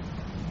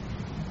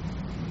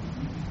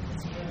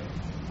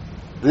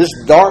 This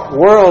dark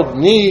world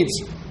needs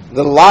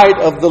the light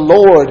of the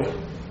Lord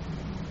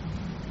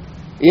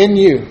in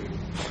you.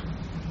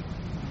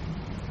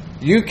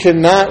 You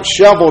cannot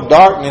shovel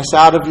darkness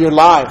out of your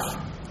life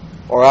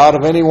or out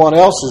of anyone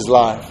else's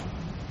life.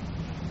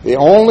 The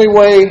only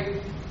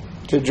way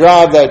to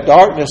drive that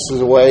darkness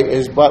away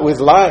is but with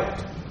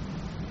light.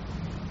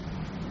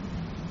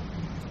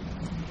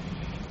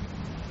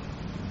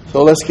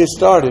 So let's get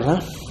started,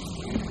 huh?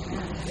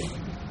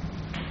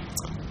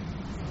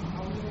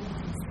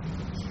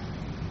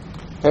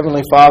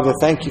 Heavenly Father,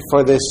 thank you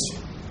for this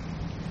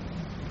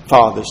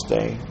Father's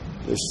Day,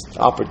 this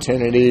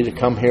opportunity to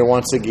come here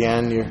once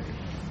again.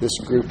 This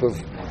group of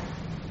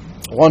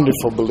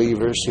wonderful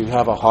believers who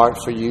have a heart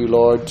for you,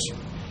 Lord.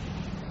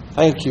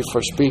 Thank you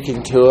for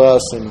speaking to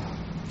us and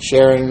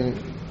sharing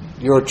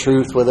your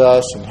truth with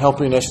us and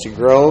helping us to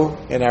grow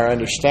in our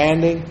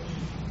understanding,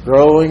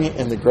 growing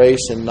in the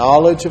grace and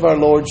knowledge of our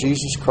Lord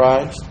Jesus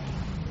Christ.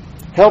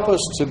 Help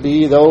us to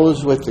be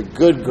those with the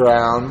good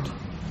ground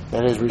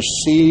that has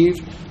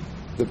received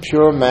the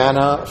pure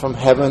manna from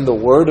heaven, the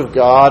Word of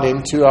God,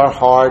 into our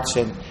hearts,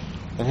 and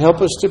help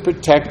us to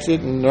protect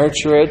it and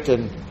nurture it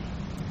and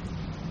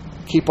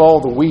keep all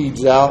the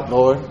weeds out,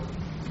 Lord,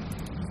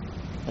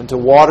 and to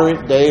water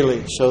it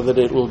daily so that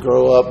it will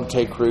grow up and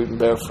take root and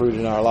bear fruit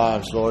in our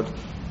lives, Lord.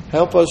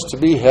 Help us to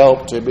be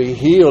helped, to be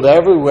healed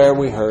everywhere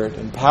we hurt,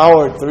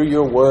 empowered through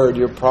your word,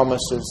 your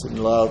promises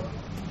and love,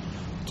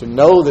 to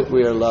know that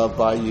we are loved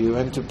by you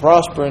and to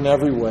prosper in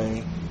every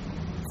way.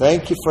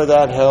 Thank you for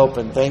that help,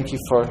 and thank you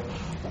for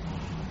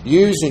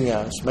using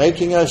us,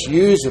 making us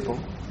usable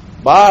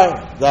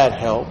by that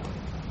help,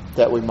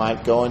 that we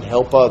might go and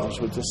help others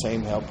with the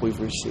same help we've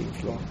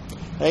received, Lord.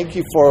 Thank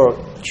you for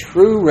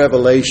true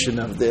revelation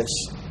of this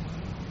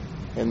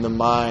in the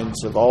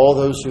minds of all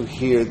those who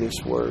hear this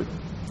word.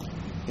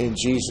 In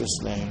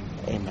Jesus' name,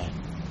 amen.